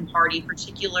Republican Party,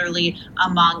 particularly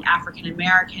among African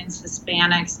Americans,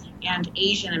 Hispanics, and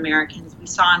Asian Americans. We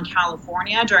saw in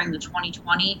California during the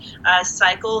 2020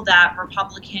 cycle that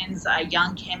Republicans,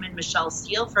 Young Kim and Michelle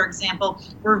Steele, for example,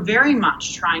 were very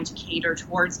much trying to cater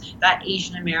towards that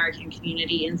Asian American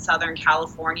community in Southern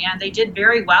California, and they did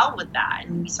very well with that.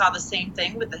 And we saw the same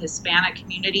thing with the Hispanic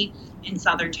community in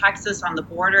Southern Texas on the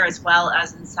border, as well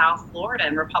as in South Florida,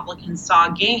 and Republicans saw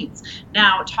gains.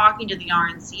 Now, talking to the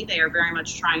RNC, they are very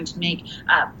much trying to make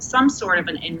some sort of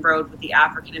an inroad with the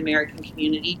African American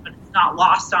community, but it's not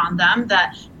lost on them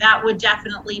that would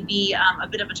definitely be a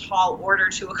bit of a tall order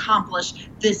to accomplish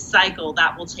this cycle.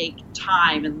 That will take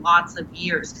time and lots of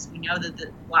years, because we know that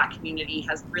the Black community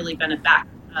has really been a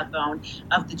backbone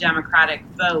of the Democratic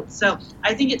vote. So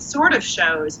I think it sort of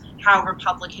shows how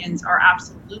Republicans are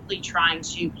absolutely trying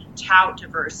to tout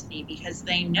diversity, because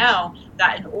they know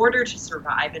that in order to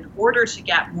survive, in order to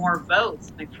get more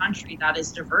votes in a country that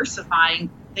is diversifying,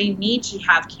 they need to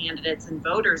have candidates and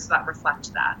voters that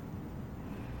reflect that.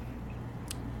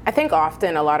 I think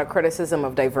often a lot of criticism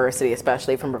of diversity,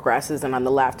 especially from progressives and on the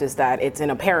left, is that it's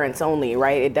in appearance only,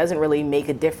 right? It doesn't really make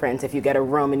a difference if you get a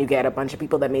room and you get a bunch of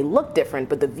people that may look different,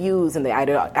 but the views and the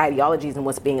ideologies and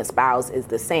what's being espoused is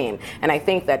the same. And I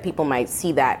think that people might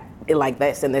see that like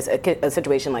this, in a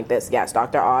situation like this. Yes,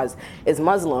 Dr. Oz is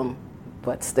Muslim,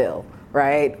 but still,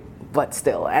 right? But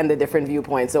still, and the different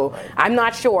viewpoints. So I'm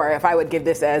not sure if I would give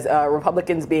this as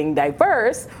Republicans being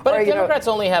diverse. But Democrats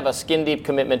only have a skin-deep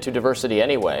commitment to diversity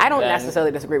anyway. I don't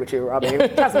necessarily disagree with you, Robbie.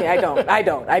 Trust me, I don't.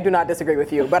 I do not disagree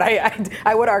with you. But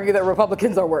I would argue that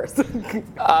Republicans are worse.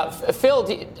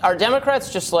 Phil, are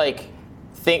Democrats just like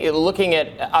looking at,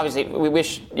 obviously, we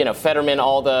wish Fetterman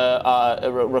all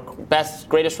the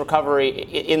greatest recovery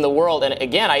in the world, and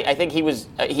again, I think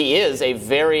he is a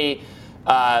very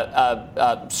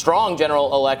strong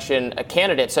general election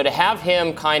candidate. So to have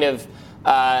him kind of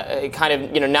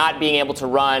not being able to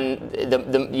run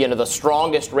the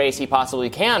strongest race he possibly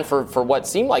can for what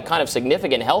seemed like kind of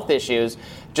significant health issues,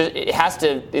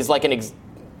 is like an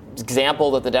example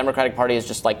that the Democratic Party is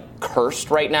just like cursed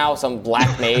right now. Some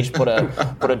black mage put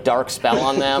a dark spell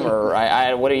on them,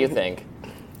 or what do you think?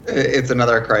 It's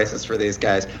another crisis for these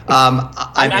guys.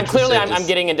 I'm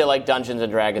getting into like Dungeons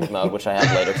and Dragons mode, which I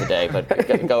have later today.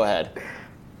 But go ahead.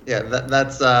 Yeah,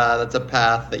 that's a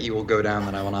path that you will go down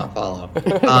that I will not follow.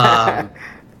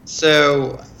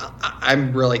 So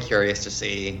I'm really curious to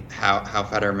see how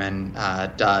Fetterman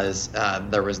does.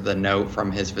 There was the note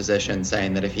from his physician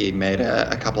saying that if he made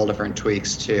a couple different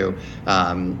tweaks to,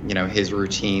 his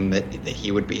routine, that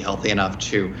he would be healthy enough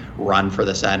to run for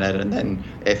the Senate, and then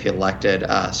if elected,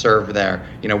 serve there.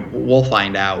 We'll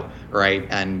find out, right?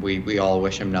 And we all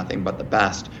wish him nothing but the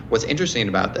best. What's interesting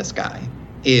about this guy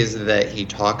is that he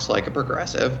talks like a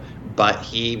progressive, but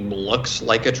he looks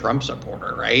like a Trump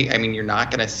supporter, right? I mean, you're not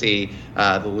going to see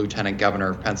the lieutenant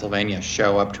governor of Pennsylvania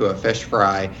show up to a fish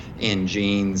fry in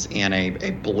jeans and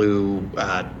a blue,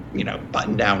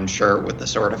 button-down shirt with the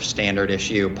sort of standard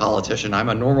issue politician, I'm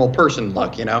a normal person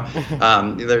look,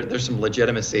 there's some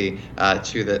legitimacy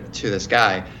to this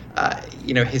guy.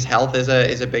 His health is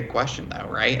a big question, though,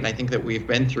 right? And I think that we've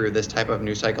been through this type of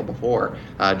news cycle before.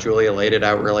 Julia laid it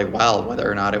out really well, whether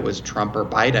or not it was Trump or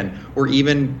Biden, or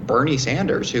even Bernie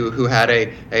Sanders, who had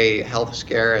a health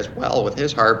scare as well with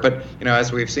his heart. But,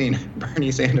 as we've seen,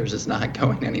 Bernie Sanders is not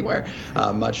going anywhere,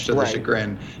 much to the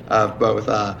chagrin of both,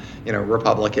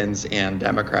 Republicans and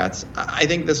Democrats. I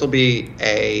think this will be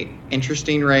a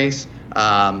interesting race.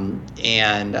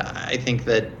 And I think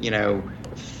that,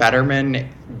 Fetterman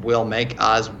will make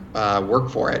Oz work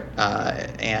for it.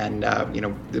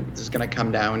 This is going to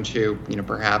come down to,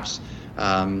 perhaps,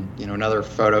 another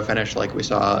photo finish like we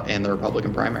saw in the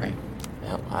Republican primary.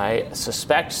 Yeah, I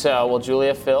suspect so. Well,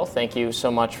 Julia, Phil, thank you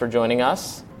so much for joining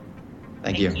us.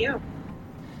 Thank you. Thank you.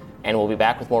 And we'll be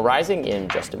back with more Rising in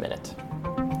just a minute.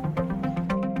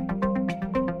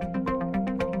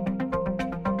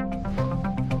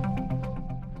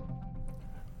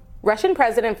 Russian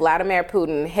President Vladimir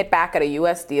Putin hit back at a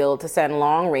U.S. deal to send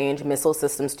long-range missile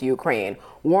systems to Ukraine,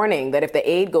 warning that if the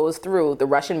aid goes through, the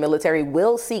Russian military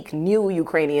will seek new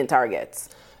Ukrainian targets.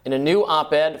 In a new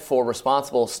op-ed for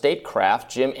Responsible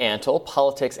Statecraft, Jim Antle,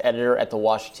 politics editor at the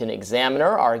Washington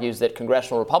Examiner, argues that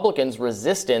congressional Republicans'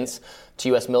 resistance to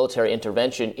U.S. military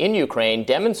intervention in Ukraine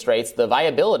demonstrates the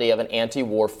viability of an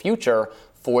anti-war future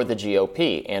for the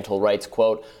GOP. Antle writes,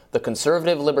 quote, "The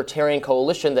conservative libertarian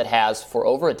coalition that has, for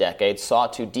over a decade,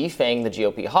 sought to defang the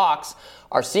GOP hawks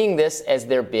are seeing this as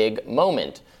their big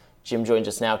moment." Jim joins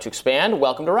us now to expand.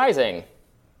 Welcome to Rising.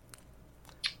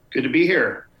 Good to be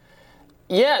here.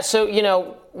 Yeah, so,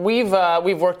 we've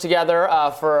worked together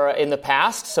in the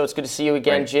past, so it's good to see you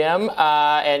again, right, Jim.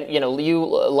 And, you,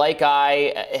 like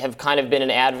I, have kind of been an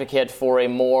advocate for a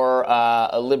more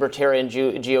libertarian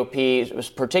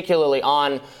GOP, particularly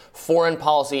on foreign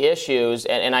policy issues.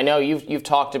 And I know you've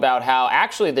talked about how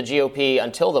actually the GOP,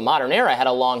 until the modern era, had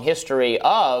a long history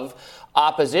of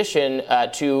opposition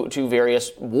to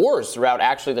various wars throughout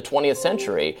actually the 20th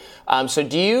century. So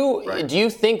do you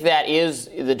think that is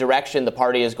the direction the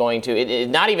party is going to?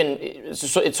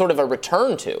 It's sort of a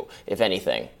return to, if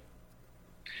anything.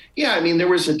 Yeah, I mean, there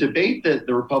was a debate that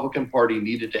the Republican Party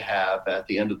needed to have at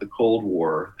the end of the Cold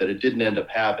War that it didn't end up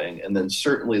having. And then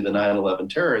certainly the 9/11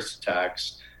 terrorist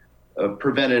attacks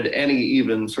prevented any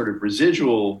even sort of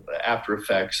residual after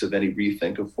effects of any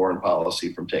rethink of foreign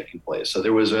policy from taking place. So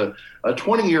there was a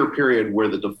 20-year period where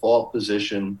the default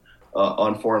position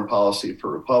on foreign policy for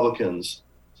Republicans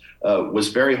was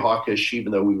very hawkish,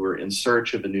 even though we were in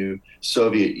search of a new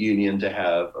Soviet Union to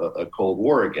have a Cold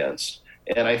War against.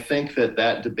 And I think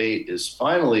that debate is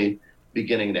finally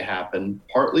beginning to happen,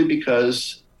 partly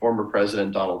because former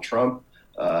President Donald Trump,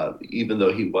 even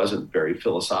though he wasn't very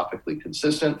philosophically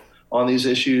consistent on these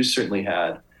issues, certainly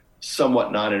had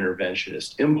somewhat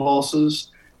non-interventionist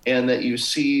impulses, and that you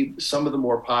see some of the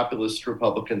more populist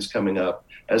Republicans coming up,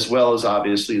 as well as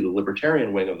obviously the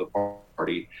libertarian wing of the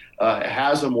party,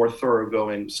 has a more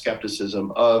thoroughgoing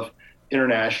skepticism of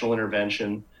international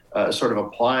intervention, sort of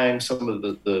applying some of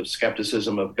the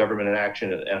skepticism of government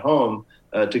inaction at home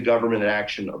to government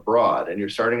inaction abroad. And you're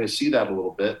starting to see that a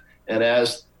little bit. And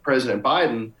as President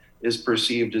Biden is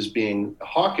perceived as being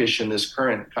hawkish in this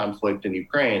current conflict in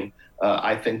Ukraine,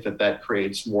 I think that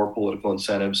creates more political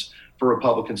incentives for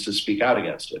Republicans to speak out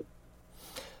against it.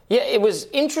 Yeah, it was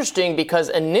interesting because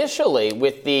initially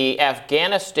with the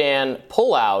Afghanistan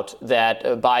pullout that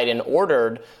Biden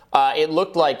ordered, it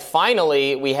looked like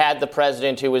finally we had the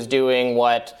president who was doing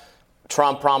what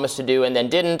Trump promised to do and then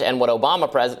didn't, and what Obama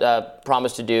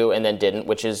promised to do and then didn't,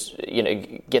 which is,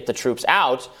 get the troops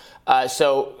out.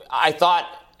 So I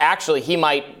thought actually he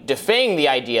might defang the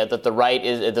idea that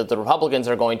the Republicans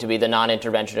are going to be the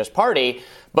non-interventionist party.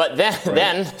 But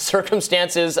then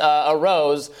circumstances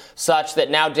arose such that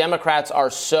now Democrats are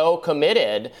so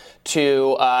committed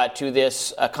to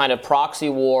this kind of proxy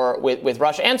war with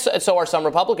Russia, and so are some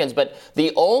Republicans. But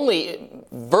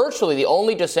virtually the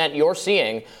only dissent you're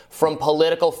seeing from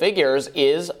political figures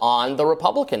is on the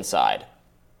Republican side.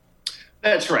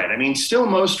 That's right. I mean, still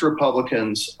most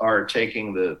Republicans are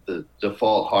taking the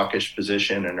default hawkish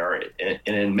position and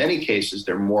in many cases,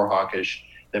 they're more hawkish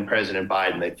than President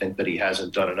Biden. They think that he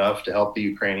hasn't done enough to help the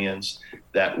Ukrainians,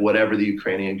 that whatever the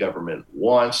Ukrainian government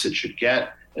wants, it should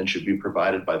get and should be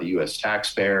provided by the U.S.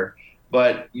 taxpayer.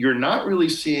 But you're not really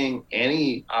seeing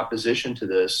any opposition to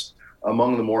this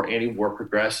among the more anti-war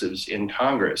progressives in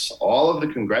Congress. All of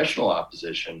the congressional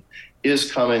opposition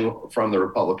is coming from the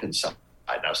Republican side.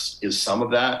 Now, is some of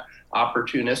that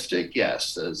opportunistic?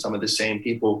 Yes. Some of the same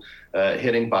people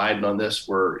hitting Biden on this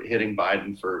were hitting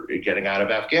Biden for getting out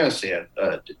of Afghanistan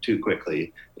too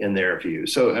quickly, in their view.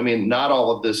 So, I mean, not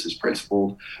all of this is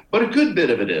principled, but a good bit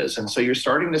of it is. And so you're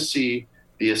starting to see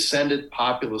the ascendant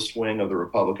populist wing of the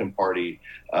Republican Party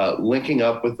linking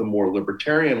up with the more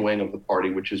libertarian wing of the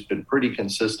party, which has been pretty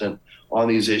consistent on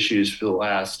these issues for the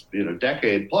last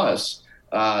decade plus,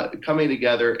 coming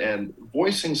together and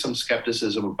voicing some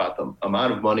skepticism about the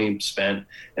amount of money spent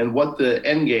and what the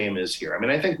end game is here. I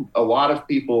mean, I think a lot of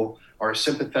people are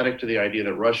sympathetic to the idea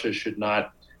that Russia should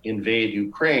not invade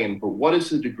Ukraine, but what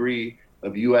is the degree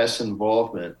of U.S.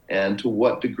 involvement, and to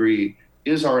what degree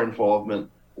is our involvement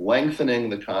lengthening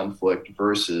the conflict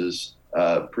versus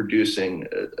producing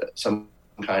some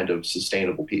kind of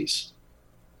sustainable peace?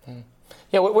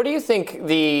 Yeah, where do you think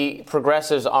the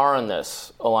progressives are on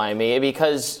this, Olayemi?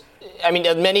 Because, I mean,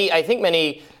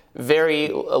 many very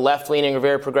left-leaning or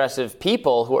very progressive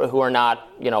people who are not,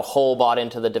 whole bought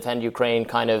into the defend Ukraine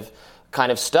kind of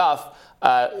stuff.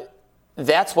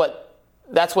 That's what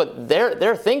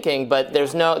they're thinking. But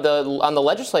there's on the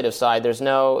legislative side,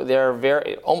 there are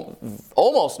very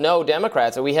almost no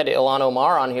Democrats. We had Ilhan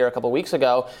Omar on here a couple weeks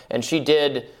ago, and she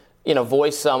did,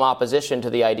 voice some opposition to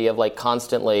the idea of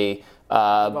constantly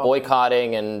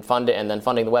boycotting and then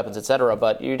funding the weapons, et cetera,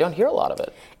 but you don't hear a lot of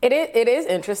it. It is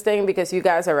interesting because you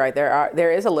guys are right.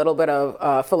 There is a little bit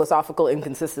of philosophical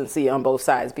inconsistency on both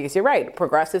sides, because you're right.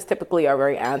 Progressives typically are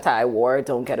very anti-war,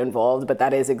 don't get involved, but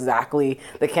that is exactly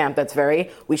the camp that's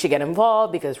we should get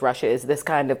involved because Russia is this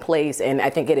kind of place, and I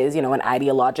think it is, an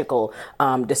ideological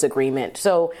disagreement.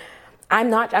 So I'm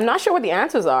not sure what the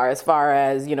answers are as far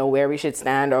as, where we should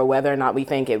stand or whether or not we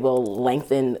think it will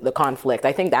lengthen the conflict.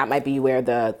 I think that might be where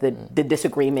the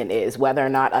disagreement is, whether or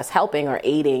not us helping or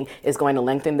aiding is going to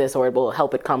lengthen this or it will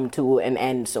help it come to an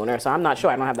end sooner. So I'm not sure.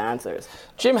 I don't have the answers.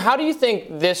 Jim, how do you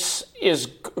think this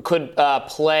could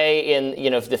play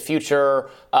in, the future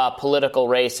political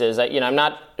races? I'm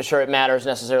not sure it matters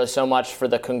necessarily so much for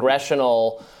the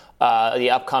congressional the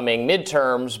upcoming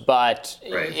midterms, but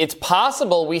It's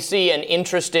possible we see an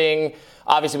interesting,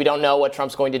 obviously we don't know what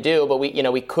Trump's going to do, but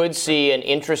we could see an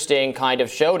interesting kind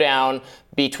of showdown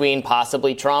between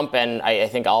possibly Trump and I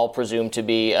think I'll presume to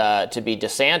be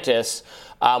DeSantis,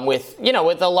 with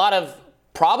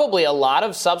probably a lot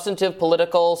of substantive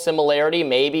political similarity,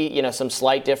 maybe, some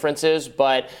slight differences,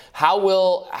 but how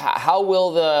will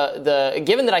the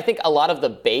given that I think a lot of the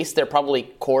base they're probably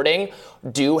courting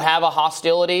do have a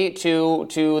hostility to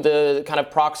the kind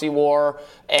of proxy war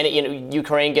and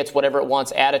Ukraine gets whatever it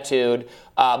wants attitude,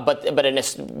 but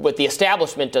the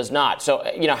establishment does not. So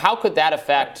how could that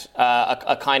affect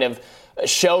a kind of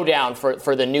showdown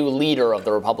for the new leader of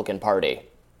the Republican Party?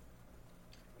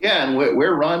 Yeah, and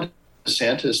where Ron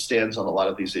DeSantis stands on a lot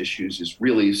of these issues is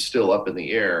really still up in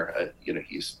the air.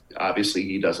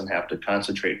 He doesn't have to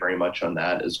concentrate very much on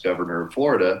that as governor of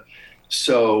Florida.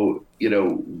 So,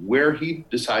 where he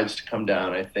decides to come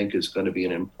down, I think, is going to be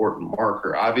an important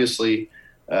marker. Obviously,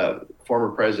 former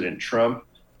President Trump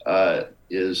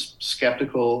is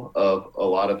skeptical of a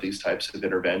lot of these types of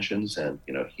interventions. And,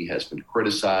 he has been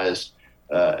criticized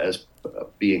as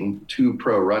being too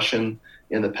pro-Russian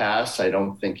in the past. I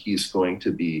don't think he's going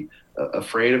to be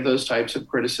afraid of those types of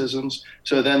criticisms.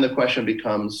 So then the question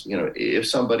becomes, if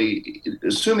somebody,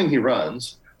 assuming he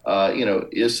runs,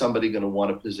 is somebody going to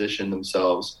want to position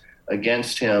themselves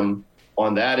against him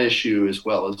on that issue as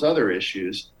well as other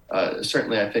issues?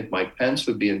 Certainly, I think Mike Pence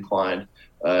would be inclined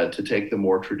to take the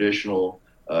more traditional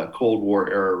Cold War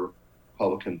era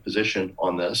Republican position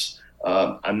on this.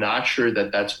 I'm not sure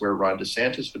that that's where Ron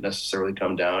DeSantis would necessarily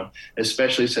come down,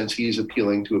 especially since he's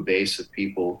appealing to a base of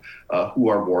people who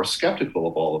are more skeptical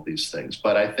of all of these things.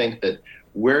 But I think that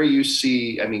where you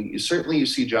see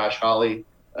Josh Hawley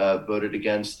voted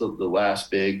against the last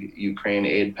big Ukraine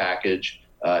aid package.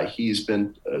 He's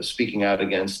been speaking out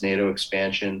against NATO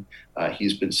expansion.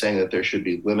 He's been saying that there should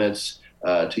be limits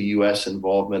to U.S.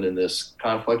 involvement in this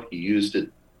conflict. He used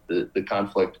it. The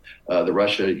conflict, the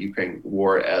Russia-Ukraine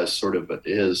war, as sort of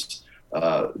his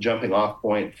jumping off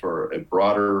point for a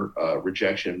broader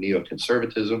rejection of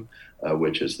neoconservatism,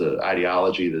 which is the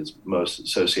ideology that's most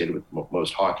associated with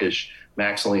most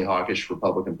maximally hawkish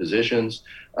Republican positions.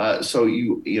 So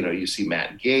you see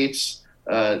Matt Gaetz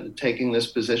taking this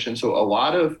position. So a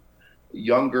lot of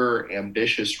younger,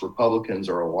 ambitious Republicans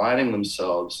are aligning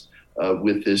themselves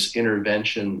with this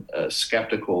intervention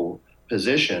skeptical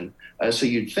position. So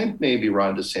you'd think maybe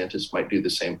Ron DeSantis might do the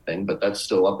same thing, but that's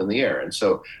still up in the air. And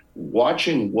so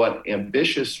watching what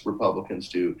ambitious Republicans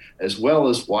do, as well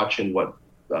as watching what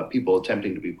people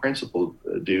attempting to be principled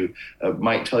do,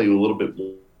 might tell you a little bit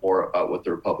more about what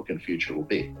the Republican future will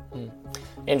be.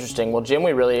 Interesting. Well, Jim,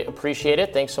 we really appreciate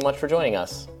it. Thanks so much for joining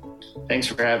us. Thanks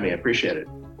for having me. I appreciate it.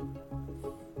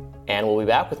 And we'll be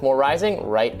back with more Rising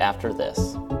right after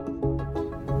this.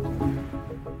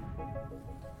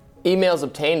 Emails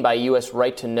obtained by U.S.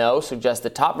 Right to Know suggest the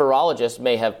top virologist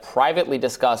may have privately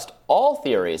discussed all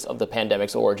theories of the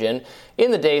pandemic's origin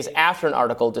in the days after an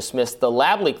article dismissed the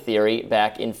lab leak theory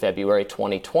back in February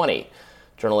 2020.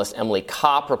 Journalist Emily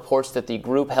Kopp reports that the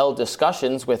group held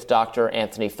discussions with Dr.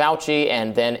 Anthony Fauci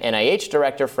and then NIH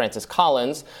Director Francis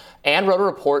Collins and wrote a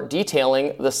report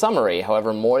detailing the summary.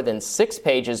 However, more than 6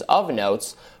 pages of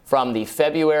notes from the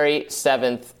February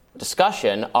 7th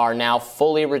discussion are now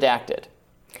fully redacted.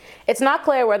 It's not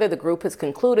clear whether the group has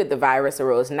concluded the virus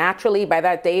arose naturally by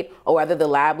that date or whether the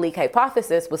lab leak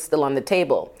hypothesis was still on the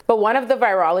table. But one of the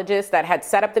virologists that had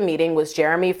set up the meeting was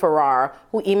Jeremy Farrar,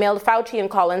 who emailed Fauci and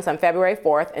Collins on February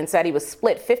 4th and said he was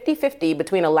split 50-50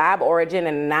 between a lab origin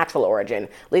and a natural origin,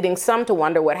 leading some to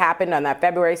wonder what happened on that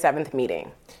February 7th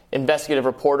meeting. Investigative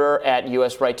reporter at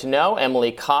U.S. Right to Know,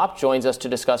 Emily Kopp, joins us to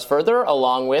discuss further,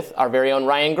 along with our very own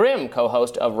Ryan Grimm,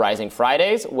 co-host of Rising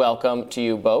Fridays. Welcome to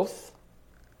you both.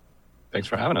 Thanks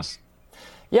for having us.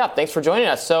 Yeah, thanks for joining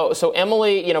us. So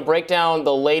Emily, break down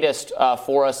the latest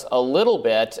for us a little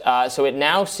bit. So it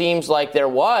now seems like there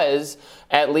was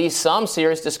at least some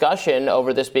serious discussion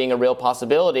over this being a real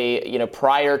possibility,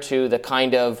 prior to the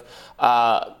kind of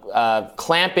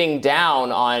clamping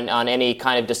down on any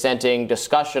kind of dissenting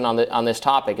discussion on this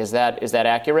topic. Is that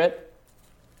accurate?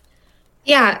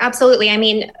 Yeah, absolutely. I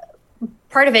mean,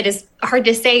 part of it is hard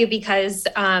to say because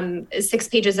 6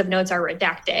 pages of notes are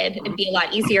redacted. It'd be a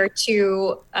lot easier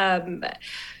to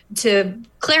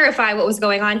clarify what was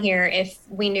going on here if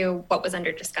we knew what was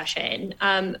under discussion.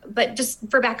 But just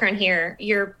for background here,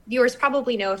 your viewers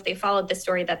probably know, if they followed the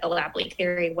story, that the lab leak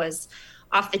theory was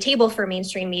off the table for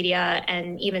mainstream media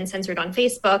and even censored on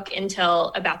Facebook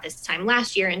until about this time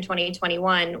last year in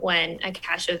 2021, when a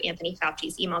cache of Anthony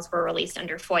Fauci's emails were released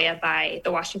under FOIA by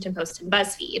the Washington Post and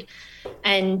BuzzFeed.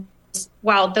 And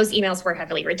while those emails were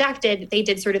heavily redacted, they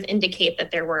did sort of indicate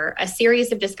that there were a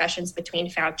series of discussions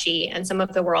between Fauci and some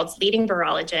of the world's leading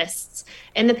virologists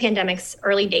in the pandemic's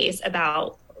early days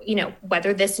about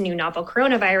whether this new novel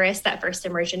coronavirus that first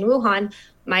emerged in Wuhan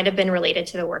might have been related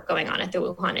to the work going on at the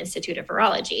Wuhan Institute of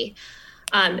Virology.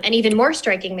 And even more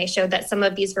striking, they showed that some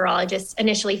of these virologists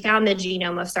initially found the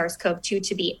genome of SARS-CoV-2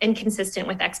 to be inconsistent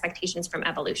with expectations from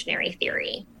evolutionary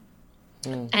theory.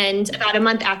 And about a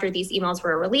month after these emails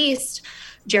were released,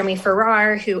 Jeremy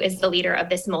Farrar, who is the leader of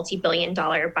this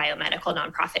multi-billion-dollar biomedical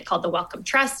nonprofit called the Wellcome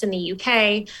Trust in the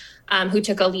UK, who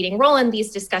took a leading role in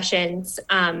these discussions,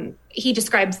 he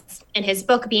describes in his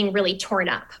book being really torn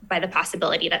up by the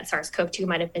possibility that SARS-CoV-2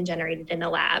 might have been generated in the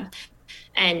lab.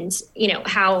 And,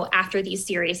 how after these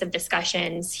series of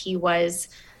discussions, he was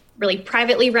really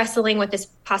privately wrestling with this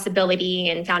possibility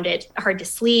and found it hard to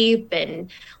sleep and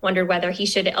wondered whether he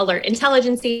should alert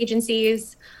intelligence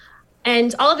agencies.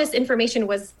 And all of this information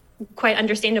was quite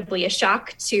understandably a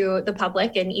shock to the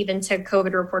public and even to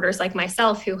COVID reporters like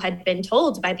myself, who had been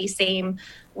told by these same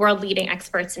world-leading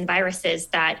experts in viruses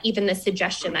that even the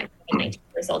suggestion that COVID-19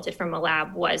 resulted from a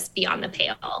lab was beyond the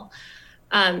pale.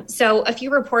 So a few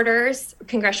reporters,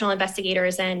 congressional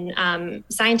investigators, and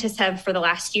scientists have for the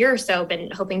last year or so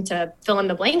been hoping to fill in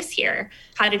the blanks here.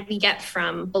 How did we get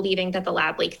from believing that the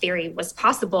lab leak theory was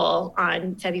possible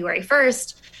on February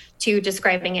 1st to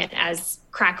describing it as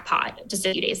crackpot just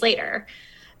a few days later?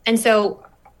 And so,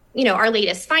 our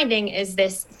latest finding is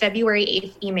this February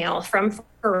 8th email from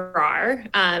Farrar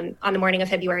on the morning of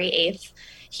February 8th.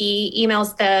 He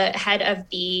emails the head of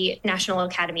the National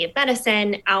Academy of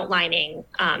Medicine outlining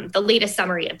the latest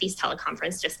summary of these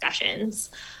teleconference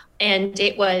discussions. And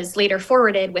it was later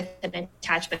forwarded with an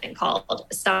attachment called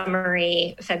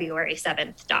summary February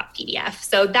 7th.pdf.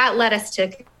 So that led us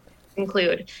to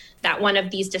conclude that one of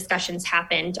these discussions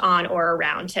happened on or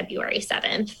around February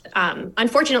 7th.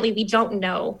 Unfortunately, we don't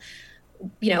know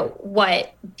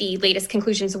what the latest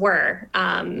conclusions were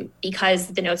because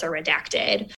the notes are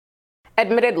redacted.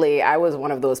 Admittedly, I was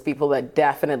one of those people that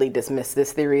definitely dismissed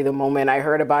this theory the moment I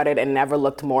heard about it and never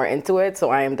looked more into it. So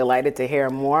I am delighted to hear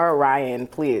more. Ryan,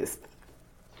 please.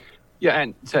 Yeah,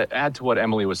 and to add to what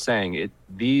Emily was saying,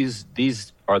 these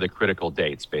are the critical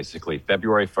dates, basically.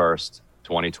 February 1st,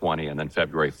 2020, and then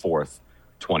February 4th,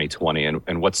 2020.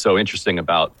 And what's so interesting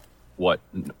about what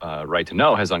Right to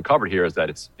Know has uncovered here is that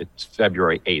it's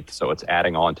February 8th, so it's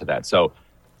adding on to that. So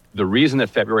the reason that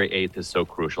February 8th is so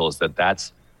crucial is that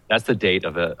that's the date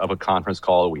of a conference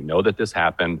call. We know that this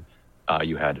happened.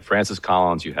 You had Francis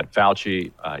Collins, you had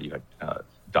Fauci, you had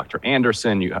Dr.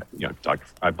 Anderson, you had Dr.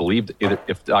 I believe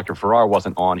if Dr. Farrar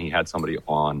wasn't on, he had somebody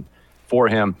on for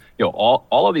him.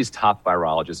 All of these top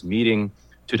virologists meeting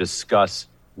to discuss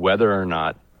whether or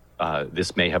not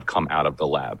this may have come out of the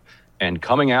lab. And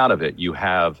coming out of it, you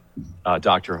have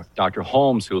Dr.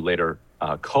 Holmes, who later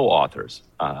co-authors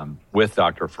with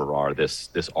Dr. Farrar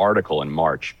this article in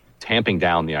March, tamping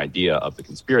down the idea of the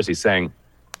conspiracy, saying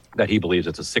that he believes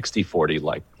it's a 60-40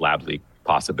 like lab leak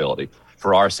possibility.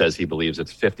 Farrar says he believes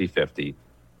it's 50-50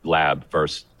 lab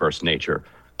versus nature.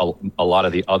 A lot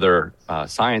of the other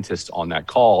scientists on that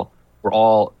call were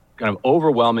all kind of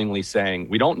overwhelmingly saying,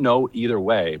 we don't know either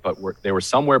way, but they were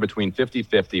somewhere between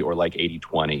 50-50 or like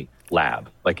 80-20 lab.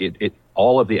 Like it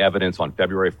all of the evidence on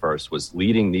February 1st was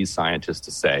leading these scientists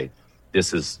to say,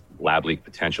 this is lab leak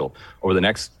potential. Over the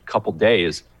next couple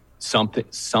days,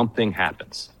 something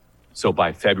happens. So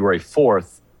by February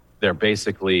 4th, they're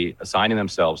basically assigning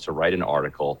themselves to write an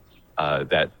article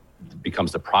that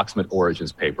becomes the proximate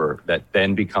origins paper that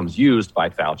then becomes used by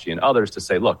Fauci and others to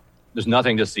say, look, there's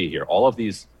nothing to see here. All of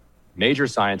these major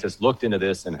scientists looked into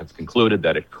this and have concluded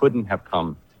that it couldn't have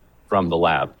come from the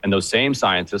lab. And those same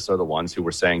scientists are the ones who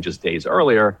were saying just days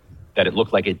earlier that it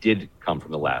looked like it did come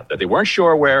from the lab, that they weren't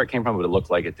sure where it came from, but it looked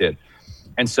like it did.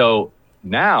 And so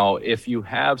now, if you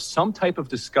have some type of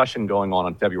discussion going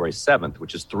on February 7th,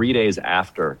 which is 3 days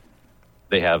after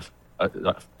they have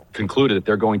concluded that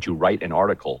they're going to write an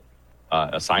article,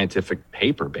 a scientific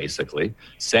paper, basically,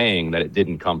 saying that it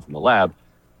didn't come from the lab,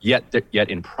 yet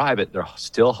in private, they're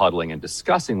still huddling and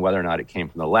discussing whether or not it came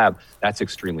from the lab. That's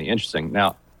extremely interesting.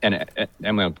 Now, and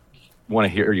I'm going to want to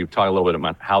hear you talk a little bit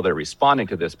about how they're responding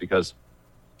to this, because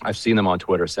I've seen them on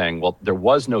Twitter saying, well, there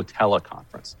was no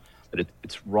teleconference, that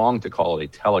it's wrong to call it a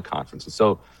teleconference. And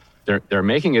so they're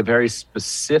making a very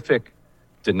specific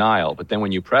denial. But then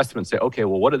when you press them and say, okay,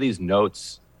 well, what are these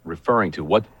notes referring to?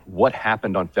 What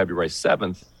happened on February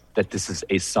 7th that this is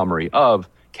a summary of?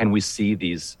 Can we see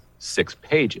these 6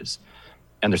 pages?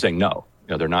 And they're saying no.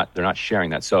 They're not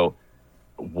sharing that. So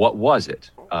what was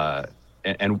it?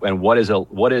 And what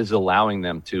is allowing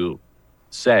them to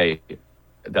say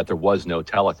that there was no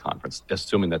teleconference,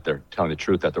 assuming that they're telling the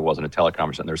truth, that there wasn't a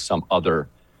teleconference and there's some other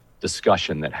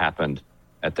discussion that happened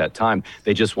at that time?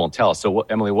 They just won't tell us. So,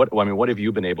 Emily, what have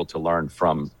you been able to learn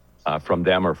from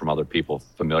them or from other people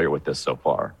familiar with this so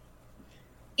far?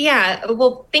 Yeah,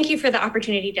 well, thank you for the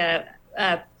opportunity to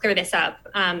clear this up.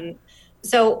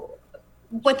 So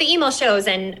what the email shows,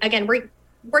 and again, we're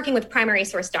working with primary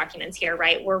source documents here,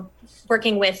 right? We're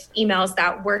working with emails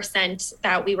that were sent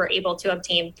that we were able to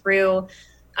obtain through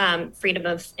freedom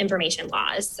of information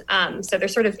laws. So they're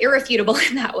sort of irrefutable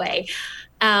in that way.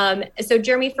 So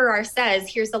Jeremy Farrar says,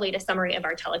 here's the latest summary of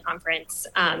our teleconference.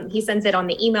 He sends it on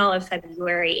the email of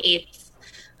February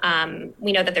 8th.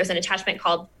 We know that there's an attachment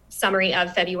called Summary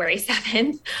of February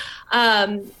 7th.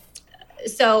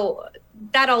 So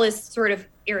that all is sort of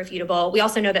irrefutable. We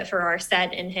also know that Farrar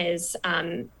said in his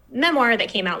memoir that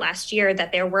came out last year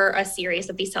that there were a series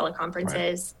of these teleconferences.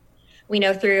 Right. We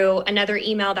know through another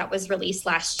email that was released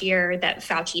last year that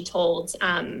Fauci told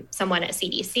someone at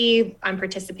CDC, I'm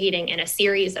participating in a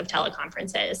series of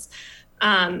teleconferences.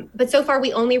 But so far,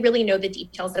 we only really know the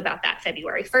details about that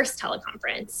February 1st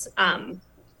teleconference,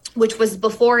 which was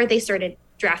before they started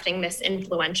drafting this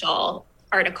influential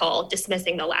article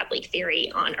dismissing the lab leak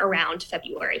theory on around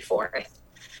February 4th.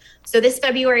 So this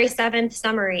February 7th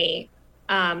summary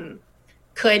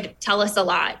could tell us a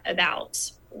lot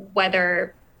about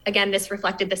whether, again, this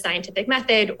reflected the scientific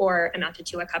method or amounted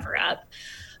to a cover-up.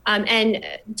 And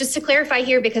just to clarify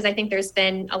here, because I think there's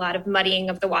been a lot of muddying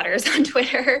of the waters on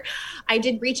Twitter, I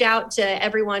did reach out to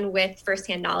everyone with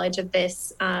firsthand knowledge of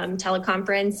this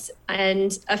teleconference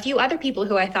and a few other people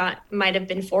who I thought might have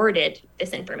been forwarded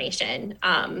this information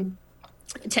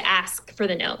to ask for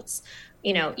the notes.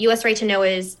 You know, U.S. Right to Know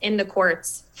is in the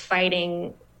courts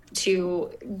fighting to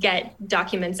get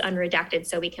documents unredacted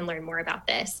so we can learn more about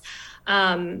this.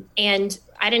 And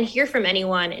I didn't hear from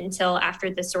anyone until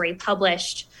after the story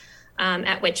published,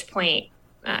 at which point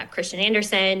Christian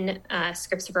Anderson,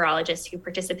 Scripps virologist who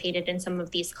participated in some of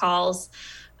these calls,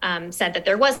 said that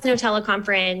there was no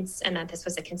teleconference and that this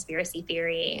was a conspiracy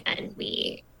theory. And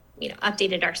we,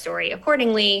 updated our story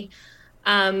accordingly.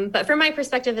 But from my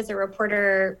perspective as a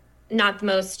reporter, not the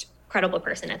most credible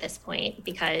person at this point,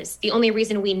 because the only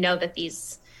reason we know that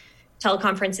these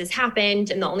teleconferences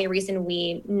happened and the only reason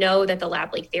we know that the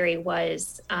lab leak theory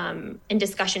was in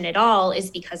discussion at all is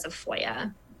because of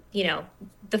FOIA.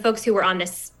 The folks who were on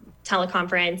this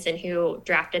teleconference and who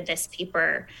drafted this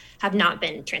paper have not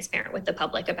been transparent with the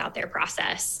public about their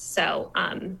process. So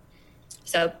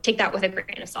take that with a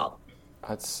grain of salt.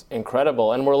 That's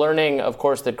incredible. And we're learning, of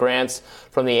course, that grants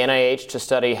from the NIH to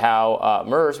study how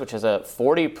MERS, which has a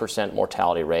 40%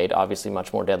 mortality rate, obviously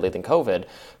much more deadly than COVID,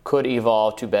 could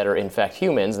evolve to better infect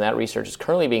humans. And that research is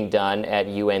currently being done at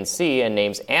UNC and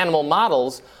names animal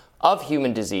models of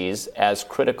human disease as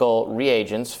critical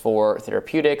reagents for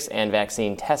therapeutics and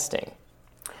vaccine testing.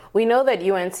 We know that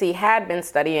UNC had been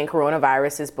studying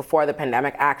coronaviruses before the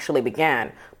pandemic actually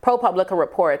began. ProPublica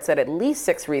reports that at least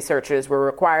 6 researchers were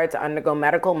required to undergo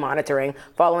medical monitoring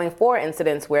following 4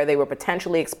 incidents where they were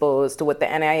potentially exposed to what the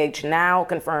NIH now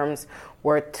confirms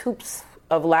were tubes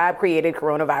of lab-created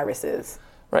coronaviruses.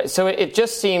 Right. So it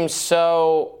just seems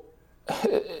so,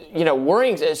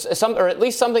 worrying, or at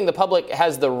least something the public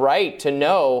has the right to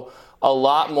know a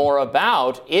lot more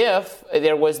about if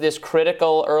there was this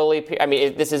critical early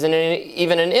period. This isn't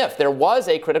even an if. There was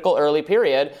a critical early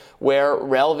period where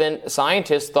relevant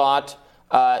scientists thought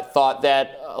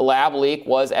that a lab leak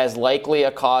was as likely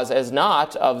a cause as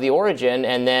not of the origin,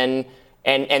 and then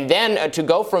to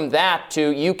go from that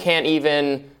to you can't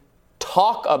even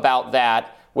talk about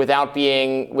that without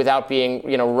being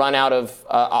run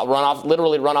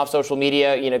off social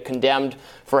media, condemned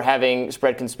for having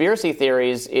spread conspiracy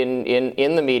theories in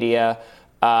the media.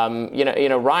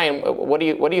 Ryan, what do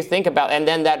you think about? And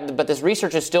then but this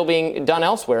research is still being done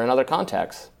elsewhere in other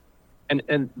contexts.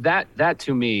 And that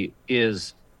to me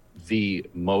is the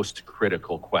most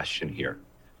critical question here.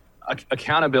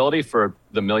 Accountability for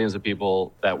the millions of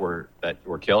people that were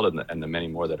killed and the many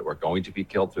more that were going to be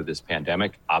killed through this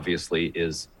pandemic obviously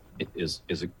is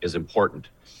important.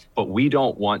 But we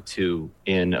don't want to,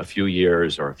 in a few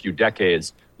years or a few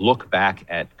decades, look back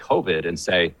at COVID and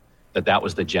say that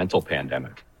was the gentle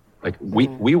pandemic.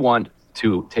 We want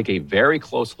to take a very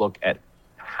close look at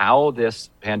how this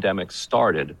pandemic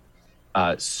started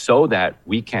so that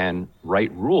we can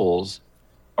write rules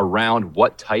around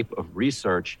what type of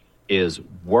research is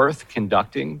worth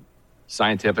conducting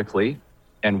scientifically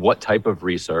and what type of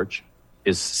research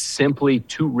is simply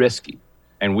too risky.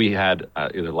 And we had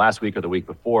either last week or the week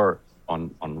before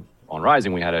on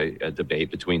Rising, we had a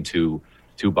debate between two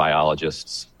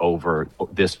biologists over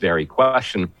this very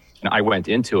question. And I went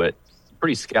into it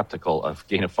pretty skeptical of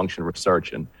gain of function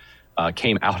research and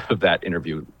came out of that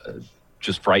interview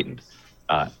just frightened.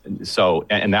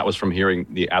 And that was from hearing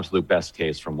the absolute best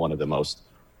case from one of the most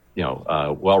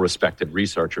well-respected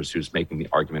researchers who's making the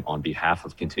argument on behalf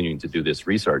of continuing to do this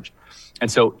research.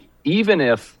 And so even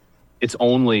if it's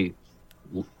only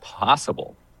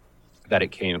possible that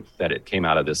it came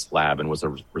out of this lab and was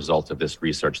a result of this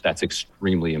research, that's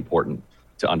extremely important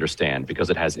to understand because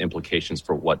it has implications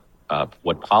for what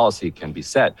policy can be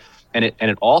set. And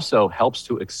it also helps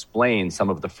to explain some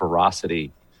of the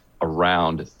ferocity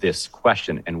around this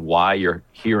question and why you're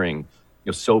hearing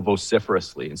so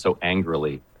vociferously and so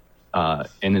angrily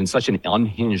and in such an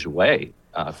unhinged way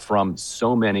from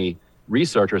so many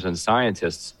researchers and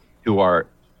scientists who are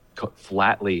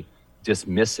flatly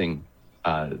dismissing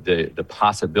the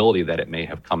possibility that it may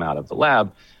have come out of the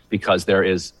lab because there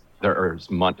is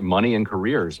money and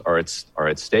careers are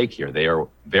at stake here. They are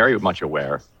very much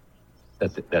aware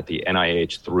that the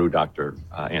NIH through Dr.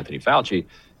 Anthony Fauci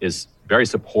is very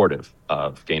supportive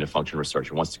of gain of function research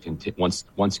and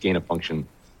wants gain of function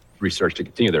research to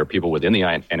continue. There are people within the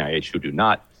NIH who do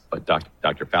not, but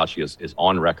Dr. Fauci is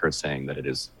on record saying that it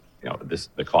is,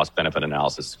 the cost benefit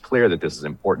analysis is clear that this is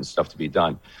important stuff to be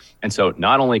done. And so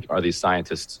not only are these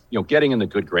scientists, getting in the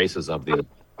good graces of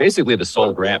basically the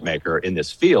sole grant maker in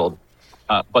this field,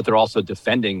 but they're also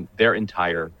defending their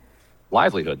entire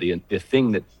livelihood, the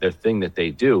thing that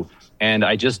they do. And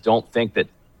I just don't think that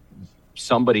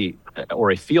somebody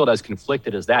or a field as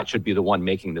conflicted as that should be the one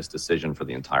making this decision for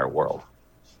the entire world.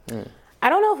 I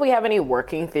don't know if we have any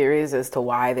working theories as to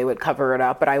why they would cover it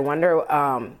up, but I wonder,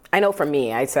 I know for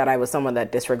me, I said I was someone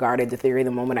that disregarded the theory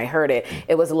the moment I heard it.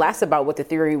 It was less about what the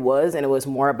theory was, and it was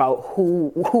more about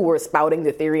who were spouting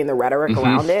the theory and the rhetoric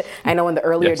around it. I know in the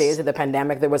earlier days of the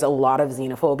pandemic, there was a lot of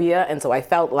xenophobia, and so I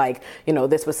felt like,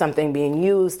 this was something being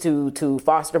used to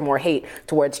foster more hate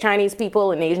towards Chinese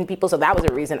people and Asian people, so that was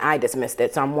the reason I dismissed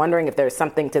it. So I'm wondering if there's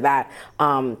something to that,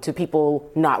 to people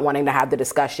not wanting to have the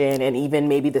discussion, and even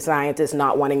maybe the scientists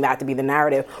not wanting that to be the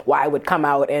narrative, why it would come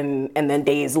out and then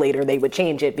days later they would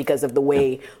change it because of the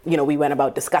way, we went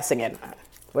about discussing it.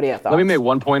 What do you have thoughts? Let me make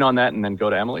one point on that and then go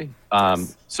to Emily.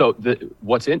 So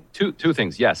what's in two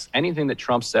things. Yes, anything that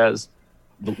Trump says,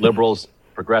 the liberals,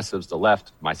 progressives, the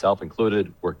left, myself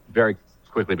included, were very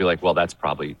quickly be like, well, that's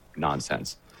probably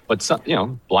nonsense. But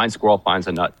some, blind squirrel finds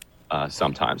a nut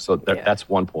sometimes. So that's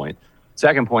one point.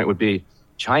 Second point would be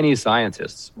Chinese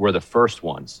scientists were the first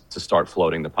ones to start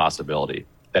floating the possibility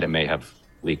that it may have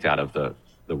leaked out of the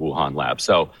Wuhan lab.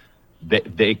 So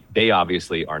they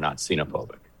obviously are not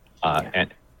xenophobic.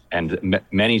 And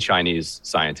many Chinese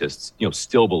scientists,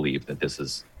 still believe that this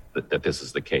is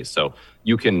the case. So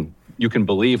you can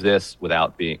believe this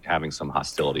without having some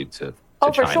hostility to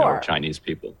to China sure. or Chinese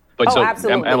people. But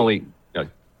absolutely. Emily,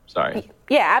 sorry.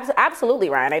 Yeah, absolutely,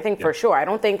 Ryan. I think for sure. I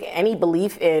don't think any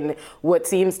belief in what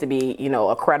seems to be,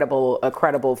 a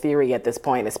credible theory at this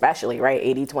point, especially, right?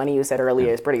 80-20, you said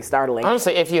earlier, is pretty startling.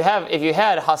 Honestly, if you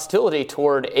had hostility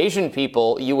toward Asian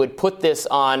people, you would put this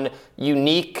on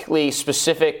uniquely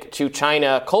specific to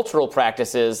China cultural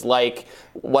practices like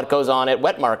what goes on at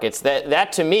wet markets.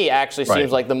 That to me actually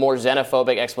seems like the more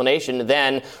xenophobic explanation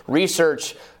than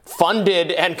research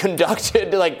funded and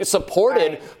conducted,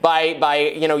 supported by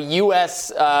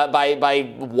U.S.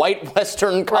 by white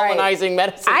Western colonizing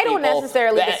medicine. I don't people.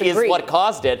 necessarily disagree. That is what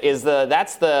caused it. And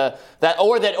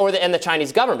the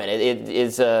Chinese government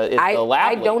is the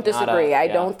lab. I don't disagree. I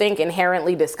don't think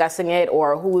inherently discussing it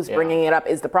or who's bringing it up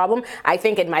is the problem. I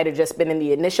think it might have just been in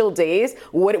the initial days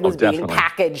what it was being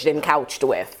packaged and couched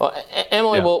with. Well,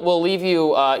 Emily, we'll leave you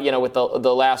with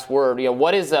the last word.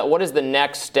 What is the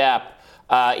next step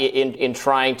in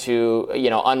trying to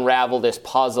unravel this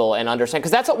puzzle and understand,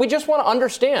 because that's what we just want to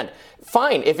understand.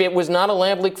 Fine, if it was not a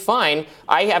lab leak, fine.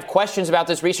 I have questions about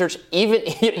this research. Even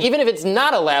if it's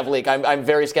not a lab leak, I'm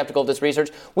very skeptical of this research.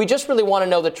 We just really want to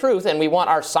know the truth, and we want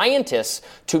our scientists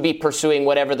to be pursuing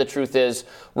whatever the truth is,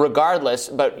 regardless.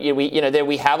 But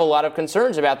we have a lot of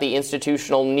concerns about the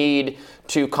institutional need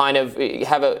to kind of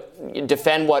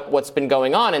defend what's been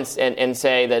going on and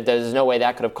say that there's no way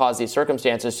that could have caused these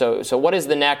circumstances. So what is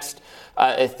the next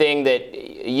thing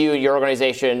that your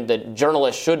organization, the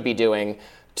journalists should be doing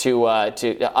to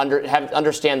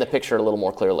understand the picture a little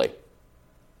more clearly?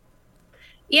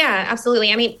 Yeah,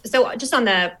 absolutely. I mean, so just on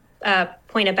the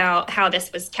point about how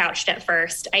this was couched at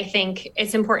first, I think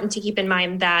it's important to keep in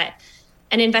mind that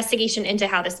an investigation into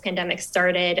how this pandemic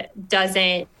started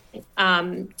doesn't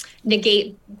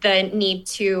negate the need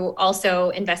to also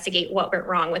investigate what went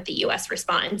wrong with the U.S.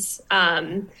 response.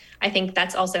 I think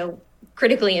that's also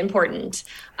critically important.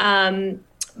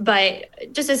 But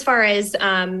just as far as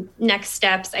next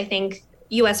steps, I think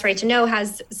U.S. Right to Know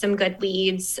has some good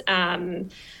leads.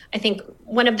 I think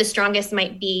one of the strongest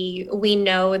might be, we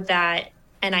know that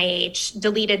NIH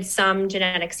deleted some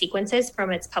genetic sequences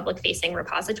from its public-facing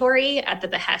repository at the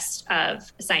behest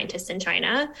of scientists in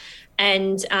China.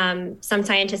 And some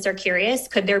scientists are curious,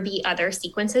 could there be other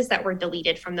sequences that were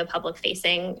deleted from the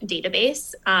public-facing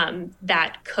database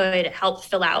that could help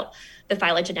fill out the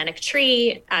phylogenetic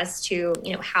tree as to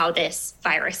how this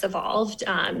virus evolved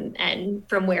and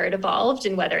from where it evolved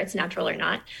and whether it's natural or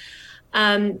not.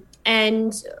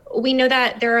 And we know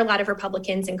that there are a lot of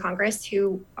Republicans in Congress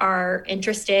who are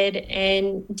interested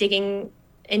in digging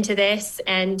into this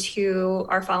and who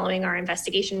are following our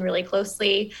investigation really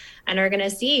closely and are going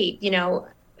to see,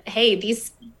 hey,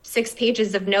 these 6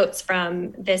 pages of notes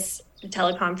from this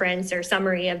teleconference or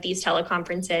summary of these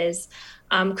teleconferences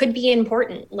could be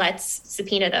important. Let's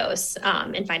subpoena those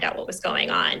and find out what was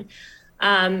going on.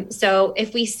 So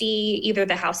if we see either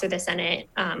the House or the Senate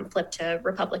flip to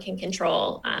Republican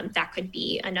control, that could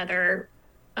be another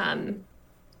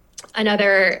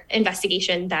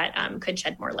investigation that could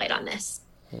shed more light on this.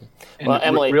 Well,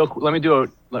 Emily, let me do a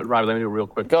real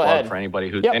quick Go plug ahead. for anybody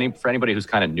who's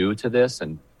kind of new to this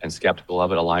and skeptical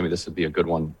of it. Allow me, this would be a good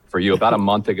one for you. About a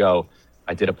month ago,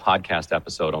 I did a podcast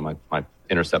episode on my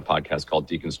Intercept podcast called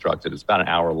Deconstructed. It's about an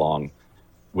hour long,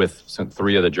 with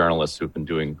 3 of the journalists who've been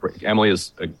doing great. Emily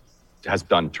has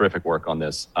done terrific work on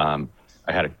this. I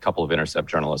had a couple of Intercept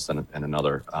journalists and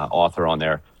another author on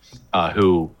there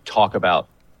who talk about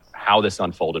how this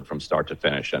unfolded from start to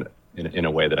finish, and in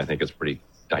a way that I think is pretty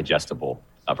digestible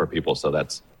for people. So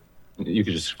you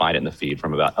could just find it in the feed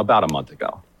from about a month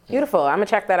ago. Beautiful. I'm gonna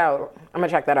check that out.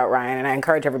 Ryan, and I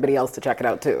encourage everybody else to check it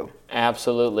out too.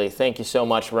 Absolutely. Thank you so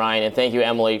much, Ryan, and thank you,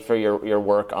 Emily, for your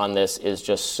work on this. Is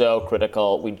just so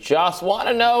critical. We just want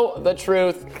to know the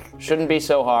truth. Shouldn't be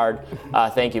so hard.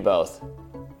 Thank you both.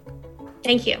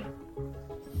 Thank you.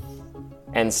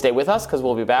 And stay with us, because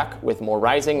we'll be back with more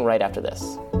Rising right after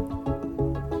this.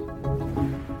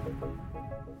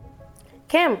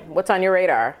 Kim, what's on your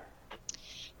radar?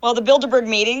 Well, the Bilderberg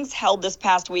meetings held this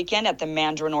past weekend at the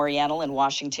Mandarin Oriental in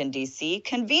Washington, D.C.,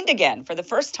 convened again for the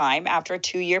first time after a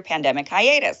 2-year pandemic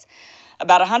hiatus.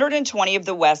 About 120 of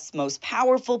the West's most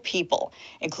powerful people,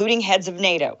 including heads of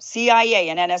NATO, CIA,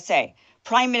 and NSA,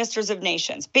 prime ministers of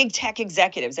nations, big tech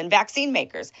executives, and vaccine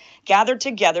makers, gathered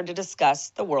together to discuss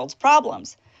the world's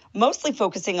problems, mostly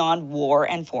focusing on war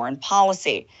and foreign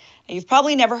policy. You've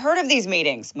probably never heard of these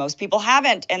meetings. Most people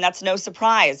haven't, and that's no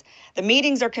surprise. The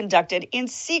meetings are conducted in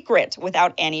secret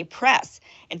without any press.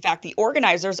 In fact, the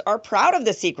organizers are proud of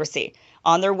the secrecy.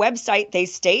 On their website, they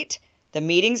state, The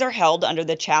meetings are held under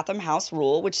the Chatham House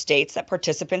rule, which states that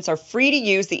participants are free to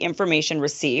use the information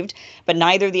received, but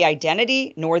neither the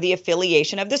identity nor the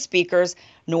affiliation of the speakers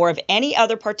nor of any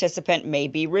other participant may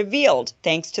be revealed.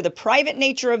 Thanks to the private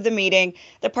nature of the meeting,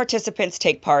 the participants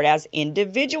take part as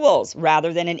individuals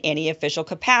rather than in any official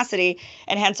capacity,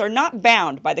 and hence are not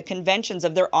bound by the conventions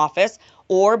of their office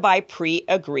or by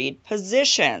pre-agreed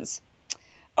positions.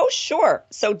 Oh, sure.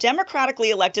 So democratically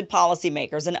elected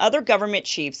policymakers and other government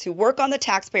chiefs who work on the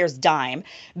taxpayer's dime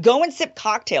go and sip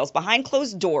cocktails behind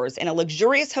closed doors in a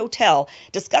luxurious hotel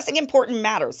discussing important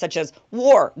matters such as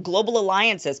war, global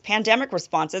alliances, pandemic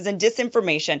responses, and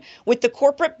disinformation with the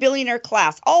corporate billionaire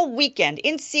class all weekend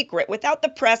in secret without the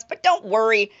press. But don't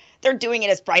worry, they're doing it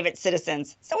as private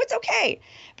citizens. So it's okay,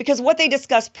 because what they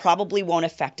discuss probably won't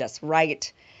affect us,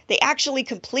 right? They actually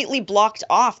completely blocked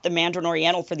off the Mandarin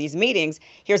Oriental for these meetings.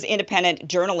 Here's independent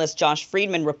journalist Josh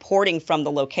Friedman reporting from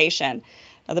the location.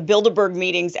 Now, the Bilderberg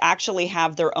meetings actually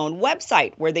have their own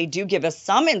website where they do give us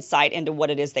some insight into what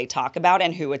it is they talk about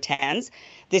and who attends.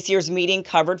 This year's meeting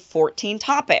covered 14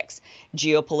 topics: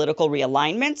 geopolitical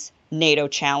realignments, NATO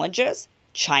challenges,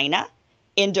 China,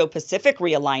 Indo-Pacific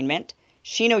realignment,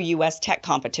 Sino-U.S. tech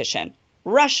competition,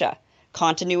 Russia,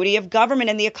 continuity of government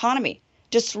and the economy,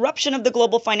 disruption of the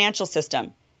global financial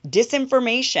system,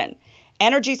 disinformation,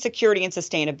 energy security and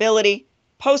sustainability,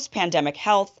 post-pandemic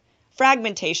health,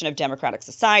 fragmentation of democratic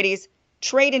societies,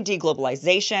 trade and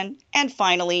deglobalization, and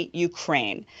finally,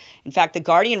 Ukraine. In fact, The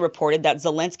Guardian reported that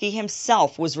Zelensky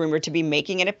himself was rumored to be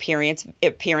making an appearance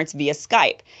via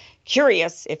Skype.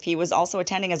 Curious if he was also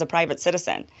attending as a private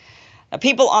citizen.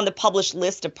 People on the published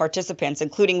list of participants,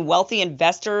 including wealthy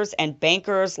investors and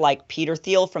bankers like Peter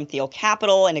Thiel from Thiel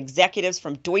Capital and executives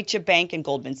from Deutsche Bank and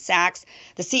Goldman Sachs.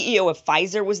 The CEO of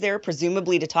Pfizer was there,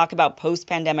 presumably to talk about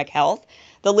post-pandemic health.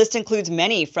 The list includes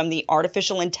many from the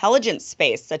artificial intelligence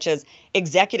space, such as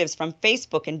executives from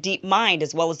Facebook and DeepMind,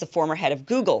 as well as the former head of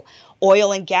Google,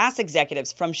 oil and gas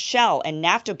executives from Shell and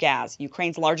Naftogaz,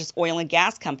 Ukraine's largest oil and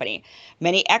gas company.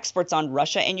 Many experts on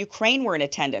Russia and Ukraine were in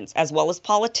attendance, as well as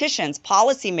politicians,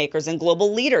 policymakers, and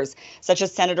global leaders, such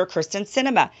as Senator Kyrsten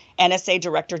Sinema, NSA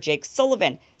Director Jake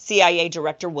Sullivan, CIA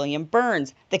Director William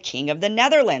Burns, the King of the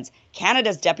Netherlands,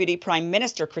 Canada's Deputy Prime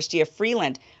Minister Chrystia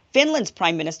Freeland, Finland's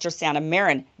Prime Minister Sanna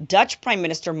Marin, Dutch Prime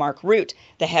Minister Mark Rutte,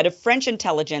 the head of French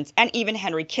intelligence, and even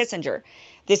Henry Kissinger.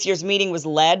 This year's meeting was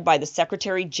led by the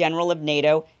Secretary General of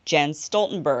NATO, Jens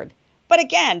Stoltenberg. But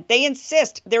again, they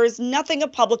insist there is nothing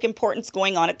of public importance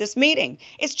going on at this meeting.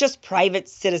 It's just private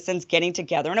citizens getting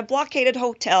together in a blockaded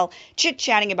hotel,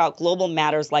 chit-chatting about global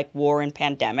matters like war and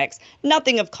pandemics,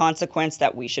 nothing of consequence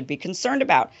that we should be concerned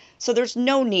about. So there's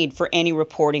no need for any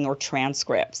reporting or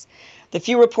transcripts. The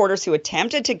few reporters who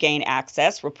attempted to gain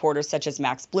access, reporters such as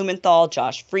Max Blumenthal,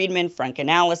 Josh Friedman, Frank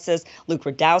Analysis, Luke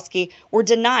Rudkowski, were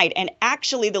denied, and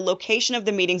actually the location of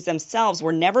the meetings themselves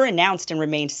were never announced and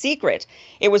remained secret.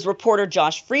 It was reporter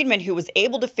Josh Friedman who was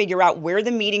able to figure out where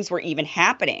the meetings were even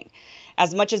happening.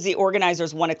 As much as the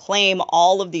organizers want to claim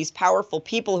all of these powerful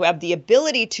people who have the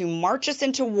ability to march us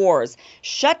into wars,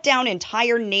 shut down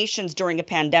entire nations during a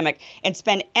pandemic, and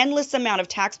spend endless amount of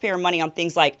taxpayer money on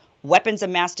things like weapons of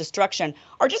mass destruction,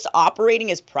 are just operating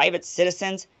as private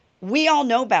citizens, we all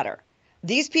know better.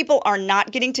 These people are not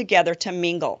getting together to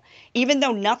mingle. Even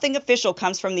though nothing official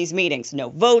comes from these meetings, no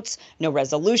votes, no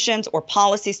resolutions or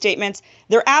policy statements,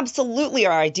 there absolutely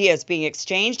are ideas being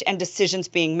exchanged and decisions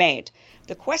being made.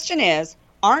 The question is,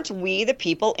 aren't we the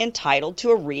people entitled to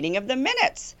a reading of the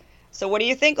minutes? So what do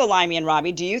you think, Olaimi and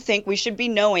Robbie? Do you think we should be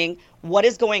knowing what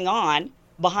is going on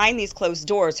behind these closed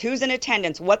doors, who's in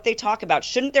attendance, what they talk about?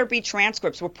 Shouldn't there be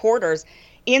transcripts, reporters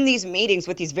in these meetings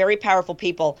with these very powerful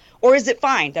people? Or is it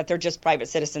fine that they're just private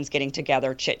citizens getting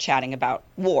together, chit-chatting about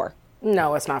war?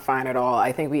 No, it's not fine at all.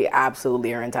 I think we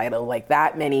absolutely are entitled. Like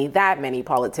that many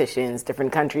politicians,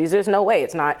 different countries. There's no way.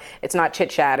 It's not chit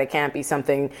chat. It can't be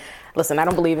something. Listen, I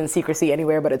don't believe in secrecy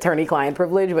anywhere but attorney-client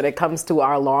privilege. When it comes to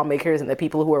our lawmakers and the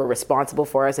people who are responsible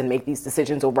for us and make these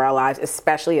decisions over our lives,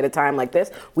 especially at a time like this,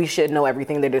 we should know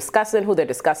everything they're discussing, who they're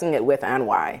discussing it with, and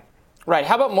why. Right.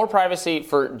 How about more privacy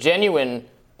for genuine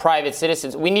private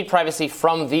citizens? We need privacy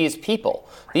from these people.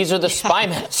 These are the spy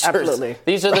masters. Absolutely.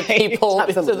 These are the people.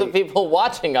 Absolutely. These are the people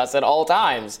watching us at all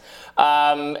times.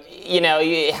 How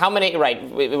many? Right.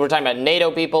 We're talking about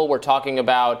NATO people. We're talking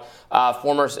about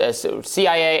former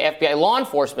CIA, FBI, law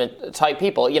enforcement type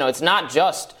people. It's not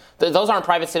just. Those aren't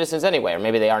private citizens anyway, or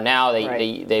maybe they are now.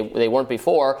 They weren't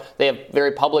before. They have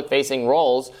very public-facing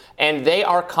roles, and they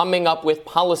are coming up with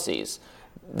policies.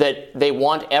 that they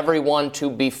want everyone to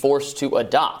be forced to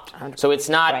adopt. So it's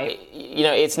not,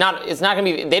 it's not going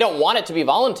to be, they don't want it to be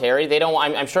voluntary. They don't,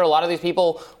 I'm sure a lot of these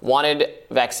people wanted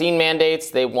vaccine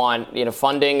mandates. They want,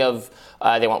 funding of,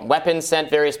 they want weapons sent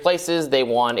various places. They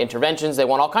want interventions. They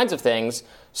want all kinds of things.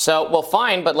 So, well,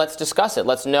 fine, but let's discuss it.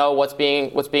 Let's know what's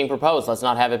being proposed. Let's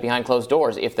not have it behind closed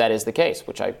doors if that is the case,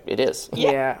 which it is.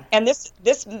 Yeah. And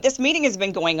this meeting has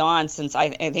been going on since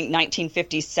I think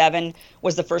 1957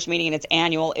 was the first meeting, and it's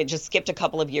annual. It just skipped a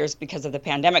couple of years because of the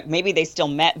pandemic. Maybe they still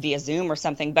met via Zoom or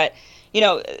something, but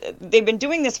they've been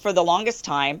doing this for the longest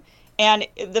time. And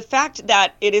the fact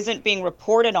that it isn't being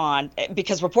reported on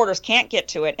because reporters can't get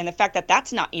to it, and the fact that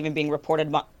that's not even being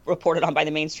reported on by the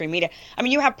mainstream media. I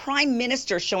mean, you have prime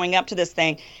ministers showing up to this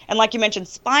thing, and like you mentioned,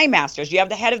 spy masters. You have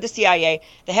the head of the CIA,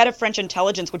 the head of French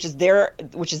intelligence, which is their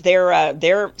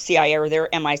CIA or their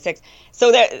MI6.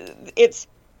 So that it's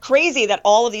crazy that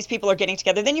all of these people are getting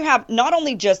together. Then you have not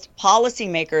only just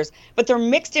policymakers, but they're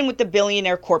mixed in with the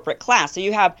billionaire corporate class. So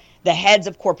you have the heads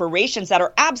of corporations that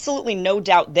are absolutely no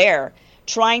doubt there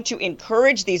trying to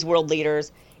encourage these world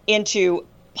leaders into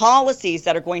policies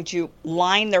that are going to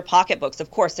line their pocketbooks,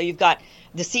 of course. So you've got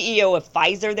the CEO of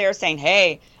Pfizer there saying,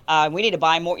 hey, we need to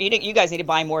buy more. You guys need to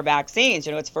buy more vaccines.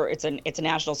 It's a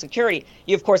national security.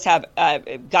 You, of course, have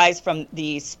guys from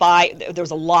the spy.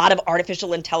 There's a lot of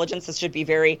artificial intelligence. This should be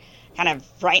very kind of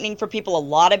frightening for people. A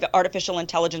lot of artificial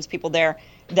intelligence people there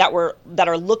that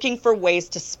are looking for ways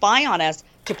to spy on us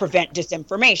to prevent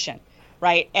disinformation,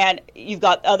 right? And you've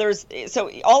got others.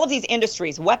 So all of these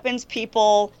industries, weapons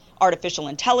people, artificial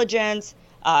intelligence,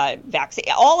 vaccine,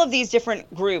 all of these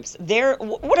different groups,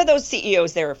 what are those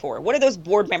CEOs there for? What are those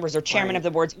board members or chairmen of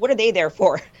the boards? What are they there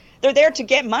for? They're there to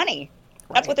get money.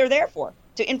 That's what they're there for,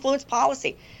 to influence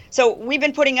policy. So we've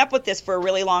been putting up with this for a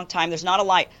really long time. There's not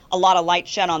a lot of light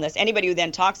shed on this. Anybody who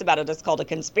then talks about it is called a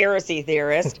conspiracy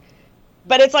theorist.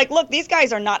 But it's like, look, these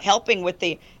guys are not helping with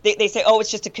they say, oh,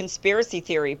 it's just a conspiracy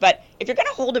theory. But if you're going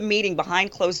to hold a meeting behind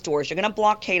closed doors, you're going to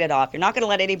blockade it off, you're not going to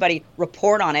let anybody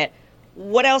report on it,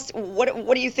 what else,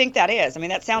 what do you think that is? I mean,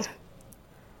 that sounds...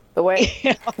 The way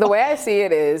I see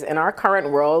it is, in our current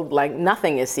world, like,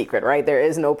 nothing is secret, right? There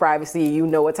is no privacy. You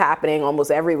know what's happening almost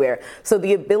everywhere. So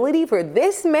the ability for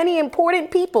this many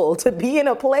important people to be in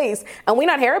a place and we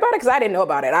not hear about it, because I didn't know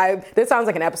about it. This sounds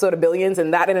like an episode of Billions,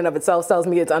 and that in and of itself tells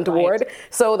me it's untoward. Right.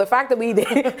 So the fact that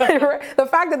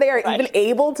they are even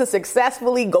able to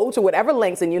successfully go to whatever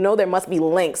lengths, and there must be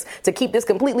links to keep this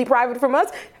completely private from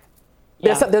us.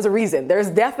 There's a reason.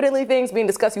 There's definitely things being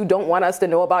discussed you don't want us to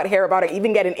know about, hear about, or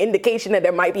even get an indication that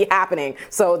there might be happening.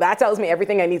 So that tells me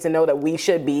everything I need to know that we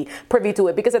should be privy to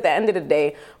it. Because at the end of the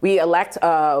day, we elect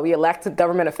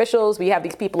government officials. We have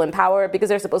these people in power because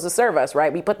they're supposed to serve us,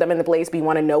 right? We put them in the place. We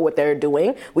want to know what they're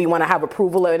doing. We want to have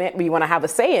approval in it. We want to have a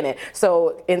say in it.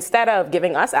 So instead of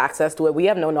giving us access to it, we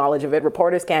have no knowledge of it.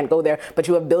 Reporters can't go there, but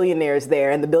you have billionaires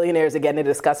there, and the billionaires are getting to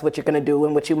discuss what you're going to do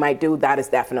and what you might do. That is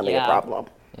definitely a problem.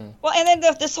 Well, and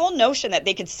then this whole notion that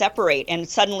they could separate and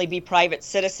suddenly be private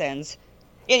citizens.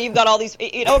 You've got all these,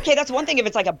 okay, that's one thing if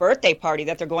it's like a birthday party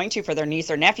that they're going to for their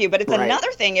niece or nephew, but it's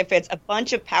another thing if it's a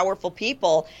bunch of powerful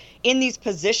people in these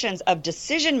positions of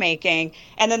decision making,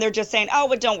 and then they're just saying, oh,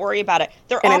 but don't worry about it.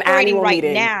 They're operating right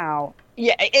now.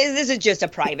 Yeah, this is just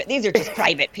these are just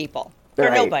private people. They're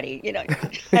nobody,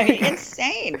 I mean,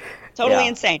 insane, totally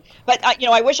insane. But,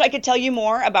 I wish I could tell you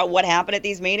more about what happened at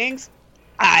these meetings.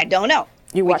 I don't know.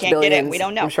 You watch Billions. Get in. We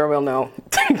don't know. I'm sure we'll know.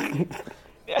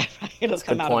 It'll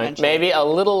come out eventually. Maybe a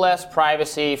little less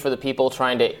privacy for the people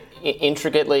trying to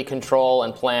intricately control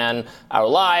and plan our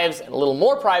lives, and a little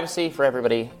more privacy for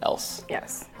everybody else.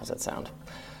 Yes. How's that sound?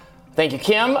 Thank you,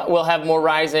 Kim. We'll have more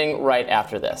Rising right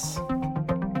after this.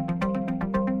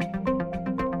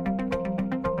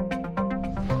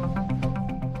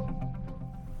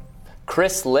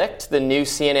 Chris Licht, the new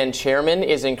CNN chairman,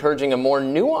 is encouraging a more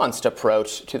nuanced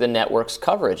approach to the network's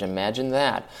coverage. Imagine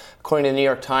that. According to the New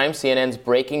York Times, CNN's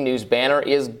breaking news banner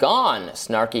is gone.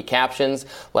 Snarky captions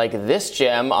like this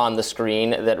gem on the screen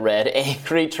that read,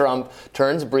 "Angry Trump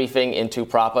turns briefing into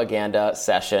propaganda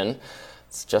session."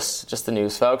 It's just the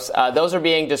news, folks. Those are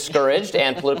being discouraged,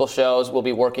 and political shows will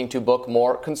be working to book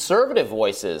more conservative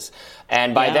voices.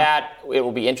 And by that, it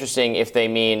will be interesting if they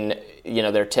mean,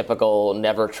 their typical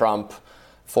never Trump,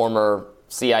 former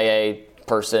CIA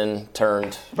person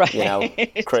turned,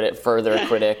 further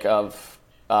critic of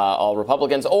all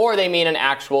Republicans, or they mean an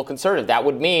actual conservative. That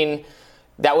would mean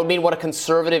what a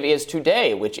conservative is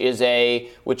today, which is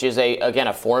again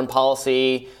a foreign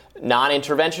policy,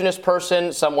 non-interventionist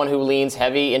person, someone who leans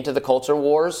heavy into the culture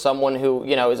wars, someone who,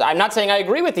 I'm not saying I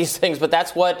agree with these things, but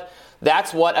that's what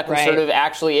That's what a conservative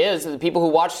actually is. The people who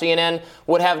watch CNN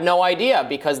would have no idea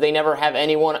because they never have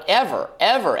anyone, ever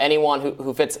anyone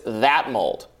who fits that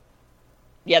mold.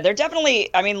 Yeah, they're definitely,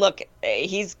 I mean, look,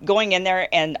 he's going in there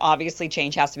and obviously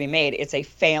change has to be made. It's a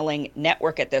failing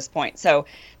network at this point. So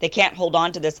they can't hold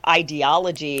on to this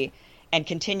ideology and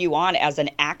continue on as an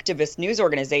activist news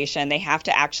organization. They have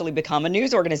to actually become a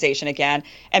news organization again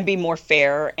and be more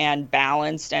fair and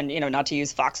balanced and, not to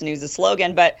use Fox News'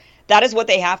 slogan, but that is what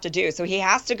they have to do. So he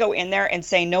has to go in there and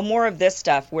say, no more of this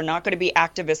stuff. We're not going to be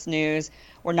activist news.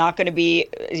 We're not going to be,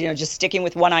 just sticking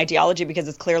with one ideology because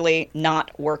it's clearly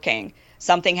not working.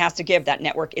 Something has to give. That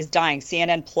network is dying.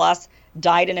 CNN Plus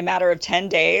died in a matter of 10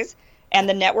 days, and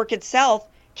the network itself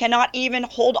cannot even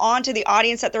hold on to the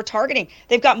audience that they're targeting.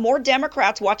 They've got more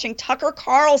Democrats watching Tucker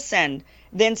Carlson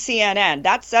than CNN.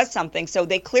 That says something. So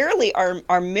they clearly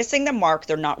are missing the mark.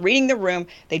 They're not reading the room.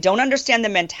 They don't understand the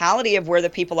mentality of where the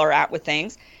people are at with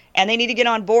things, and they need to get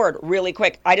on board really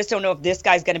quick. I just don't know if this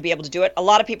guy's going to be able to do it. A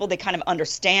lot of people, they kind of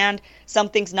understand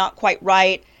something's not quite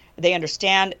right. They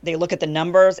understand, they look at the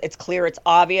numbers, it's clear, it's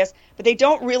obvious, but they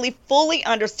don't really fully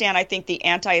understand, I think, the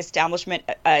anti-establishment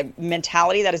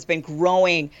mentality that has been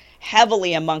growing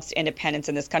heavily amongst independents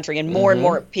in this country. And more and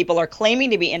more people are claiming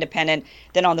to be independent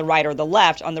than on the right or the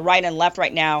left. On the right and left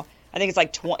right now, I think it's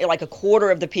like a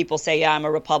quarter of the people say, yeah, I'm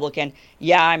a Republican,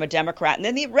 yeah, I'm a Democrat. And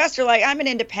then the rest are like, I'm an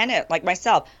independent, like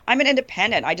myself. I'm an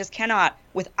independent. I just cannot,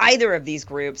 with either of these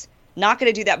groups, not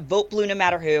going to do that vote blue no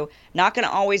matter who, not going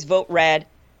to always vote red.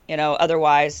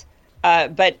 Otherwise.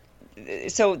 But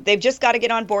so they've just got to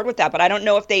get on board with that. But I don't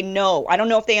know if they know. I don't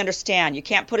know if they understand. You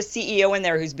can't put a CEO in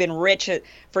there who's been rich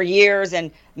for years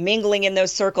and mingling in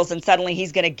those circles and suddenly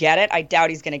he's going to get it. I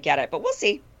doubt he's going to get it, but we'll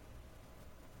see.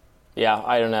 Yeah,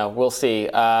 I don't know. We'll see.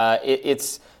 But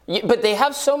they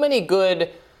have so many good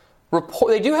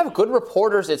they do have good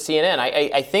reporters at CNN.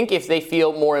 I think if they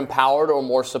feel more empowered or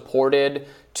more supported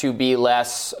to be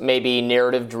less maybe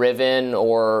narrative driven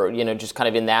or, just kind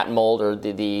of in that mold or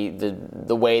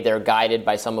the way they're guided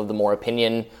by some of the more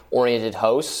opinion oriented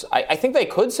hosts, I think they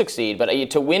could succeed. But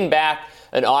to win back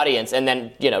an audience and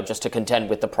then, just to contend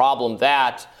with the problem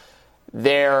that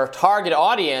their target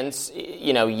audience,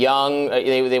 young,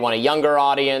 they want a younger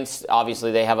audience.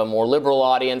 Obviously, they have a more liberal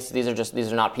audience. These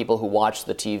are not people who watch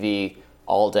the TV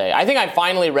all day. I think I'm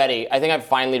finally ready.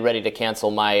 To cancel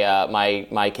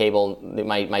my cable,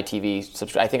 my TV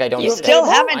subscription. I think I don't. You still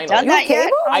haven't done that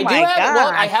yet? Oh I do have. Well,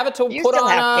 I have it to put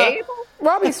on.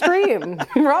 Robbie Stream.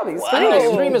 Robbie Stream.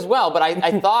 I stream as well, but I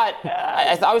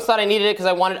always thought I needed it because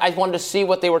I wanted to see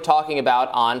what they were talking about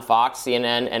on Fox,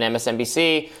 CNN, and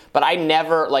MSNBC. But I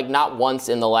never, not once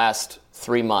in the last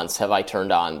 3 months have I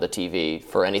turned on the TV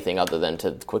for anything other than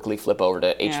to quickly flip over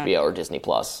to HBO or Disney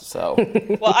Plus. So,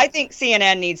 well, I think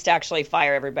CNN needs to actually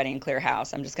fire everybody and clear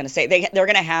house. I'm just going to say they're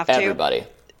going to have to. Everybody.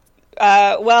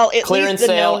 At clear and least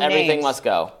sale. Everything must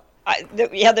go. I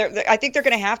think they're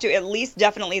going to have to, at least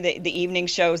definitely the evening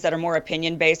shows that are more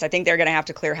opinion-based. I think they're going to have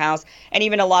to clear house. And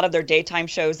even a lot of their daytime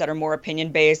shows that are more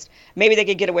opinion-based. Maybe they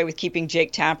could get away with keeping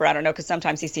Jake Tapper. I don't know, because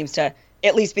sometimes he seems to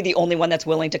at least be the only one that's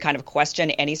willing to kind of question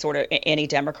any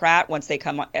Democrat once they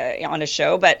come on a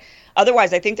show. But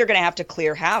otherwise, I think they're going to have to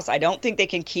clear house. I don't think they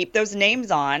can keep those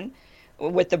names on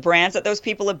with the brands that those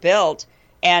people have built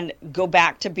and go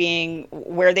back to being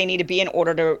where they need to be in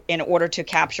order to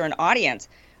capture an audience.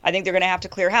 I think they're going to have to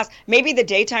clear house. Maybe the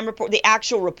daytime the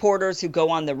actual reporters who go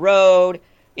on the road,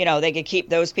 they could keep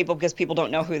those people because people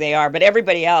don't know who they are. But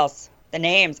everybody else, the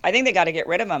names, I think they got to get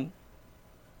rid of them.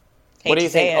 What do you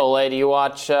think, Ole? Do you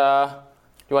watch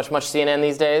much CNN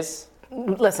these days?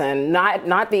 Listen,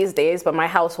 not these days, but my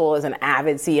household is an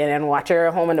avid CNN watcher.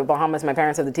 Home in the Bahamas, my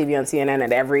parents have the TV on CNN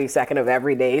at every second of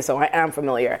every day, so I am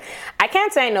familiar. I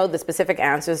can't say I know the specific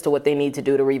answers to what they need to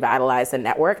do to revitalize the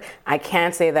network. I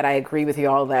can't say that I agree with you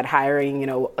all that hiring,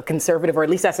 a conservative, or at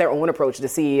least that's their own approach, the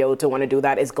CEO to want to do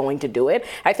that is going to do it.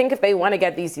 I think if they want to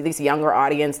get these younger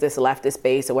audience, this leftist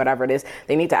base or whatever it is,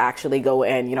 they need to actually go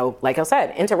and, like I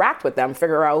said, interact with them,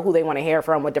 figure out who they want to hear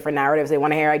from, what different narratives they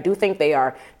want to hear. I do think they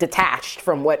are detached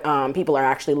from what people are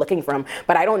actually looking from,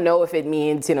 but I don't know if it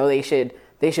means they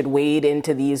should wade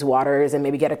into these waters and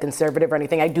maybe get a conservative or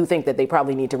anything. I do think that they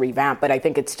probably need to revamp, but I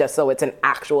think it's just so it's an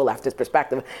actual leftist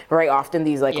perspective. Very often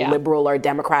these liberal or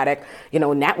democratic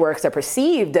networks are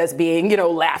perceived as being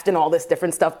left and all this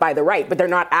different stuff by the right, but they're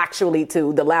not actually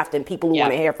to the left and people who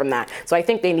want to hear from that. So I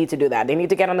think they need to do that. They need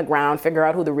to get on the ground, figure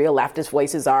out who the real leftist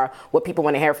voices are, what people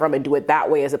want to hear from, and do it that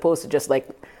way as opposed to just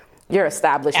your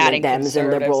establishment Dems and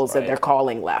liberals that they're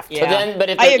calling left. Yeah. But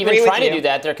if they're even trying to do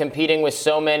that, they're competing with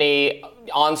so many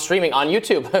on streaming, on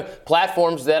YouTube,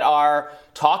 platforms that are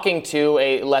talking to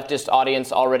a leftist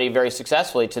audience already very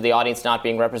successfully, to the audience not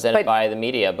being represented by the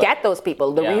media. But get those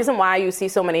people. The reason why you see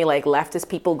so many like leftist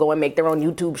people go and make their own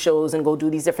YouTube shows and go do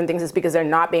these different things is because they're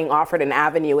not being offered an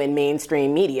avenue in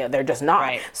mainstream media. They're just not.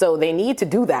 Right. So they need to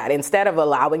do that instead of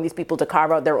allowing these people to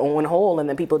carve out their own hole and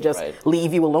then people just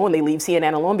leave you alone. They leave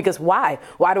CNN alone because why?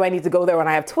 Why do I need to go there when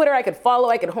I have Twitter? I could follow,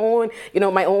 I could hone,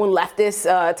 my own leftist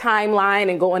timeline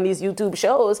and go on these YouTube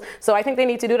shows. So I think they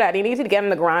need to do that. They need to get on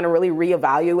the ground and really reevaluate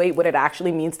what it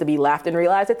actually means to be left and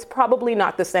realize it's probably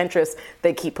not the centrists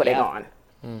they keep putting on.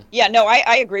 Yeah, no,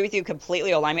 I agree with you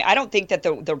completely, Ola. I mean, I don't think that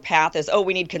the path is,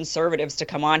 we need conservatives to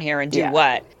come on here and do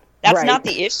what? That's not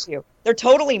the issue. They're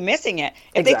totally missing it.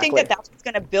 If they think that that's what's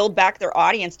going to build back their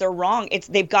audience, they're wrong.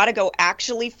 They've got to go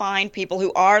actually find people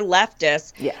who are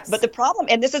leftists. Yes. But the problem,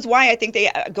 and this is why I think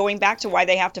going back to why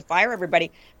they have to fire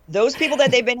everybody, those people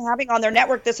that they've been having on their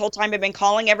network this whole time have been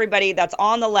calling everybody that's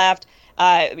on the left,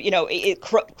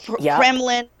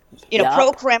 Kremlin,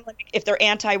 pro-Kremlin if they're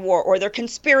anti-war, or they're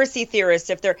conspiracy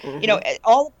theorists if they're,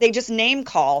 they just name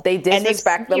call. They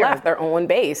disrespect the left, their own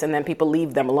base, and then people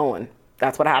leave them alone.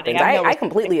 That's what happens. I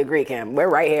completely agree, Kim. We're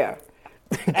right here.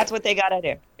 That's what they got to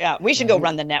do. Yeah, we should go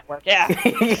run the network. Yeah.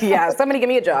 Yeah, somebody give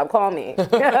me a job. Call me.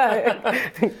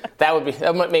 That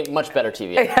would make much better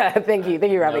TV. Thank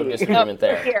you, Robbie. No disagreement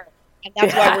there. Here. And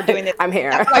that's why we're doing this. I'm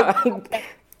here.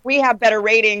 We have better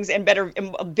ratings and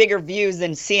bigger views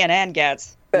than CNN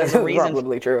gets. That's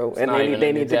probably true. And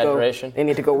they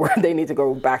need to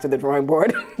go back to the drawing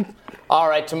board. All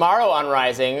right, tomorrow on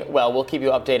Rising, we'll keep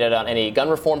you updated on any gun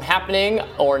reform happening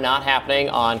or not happening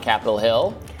on Capitol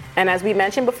Hill. And as we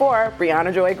mentioned before,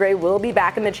 Brianna Joy Gray will be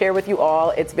back in the chair with you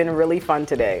all. It's been really fun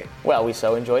today. Well, we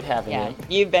so enjoyed having you.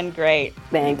 You've been great.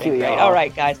 Thank you, y'all. All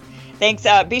right, guys. Thanks.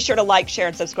 Be sure to like, share,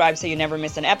 and subscribe so you never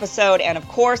miss an episode. And, of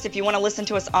course, if you want to listen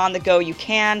to us on the go, you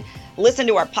can. Listen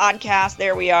to our podcast.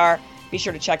 There we are. Be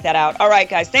sure to check that out. All right,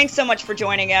 guys. Thanks so much for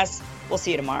joining us. We'll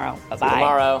see you tomorrow. Bye-bye. See you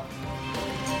tomorrow.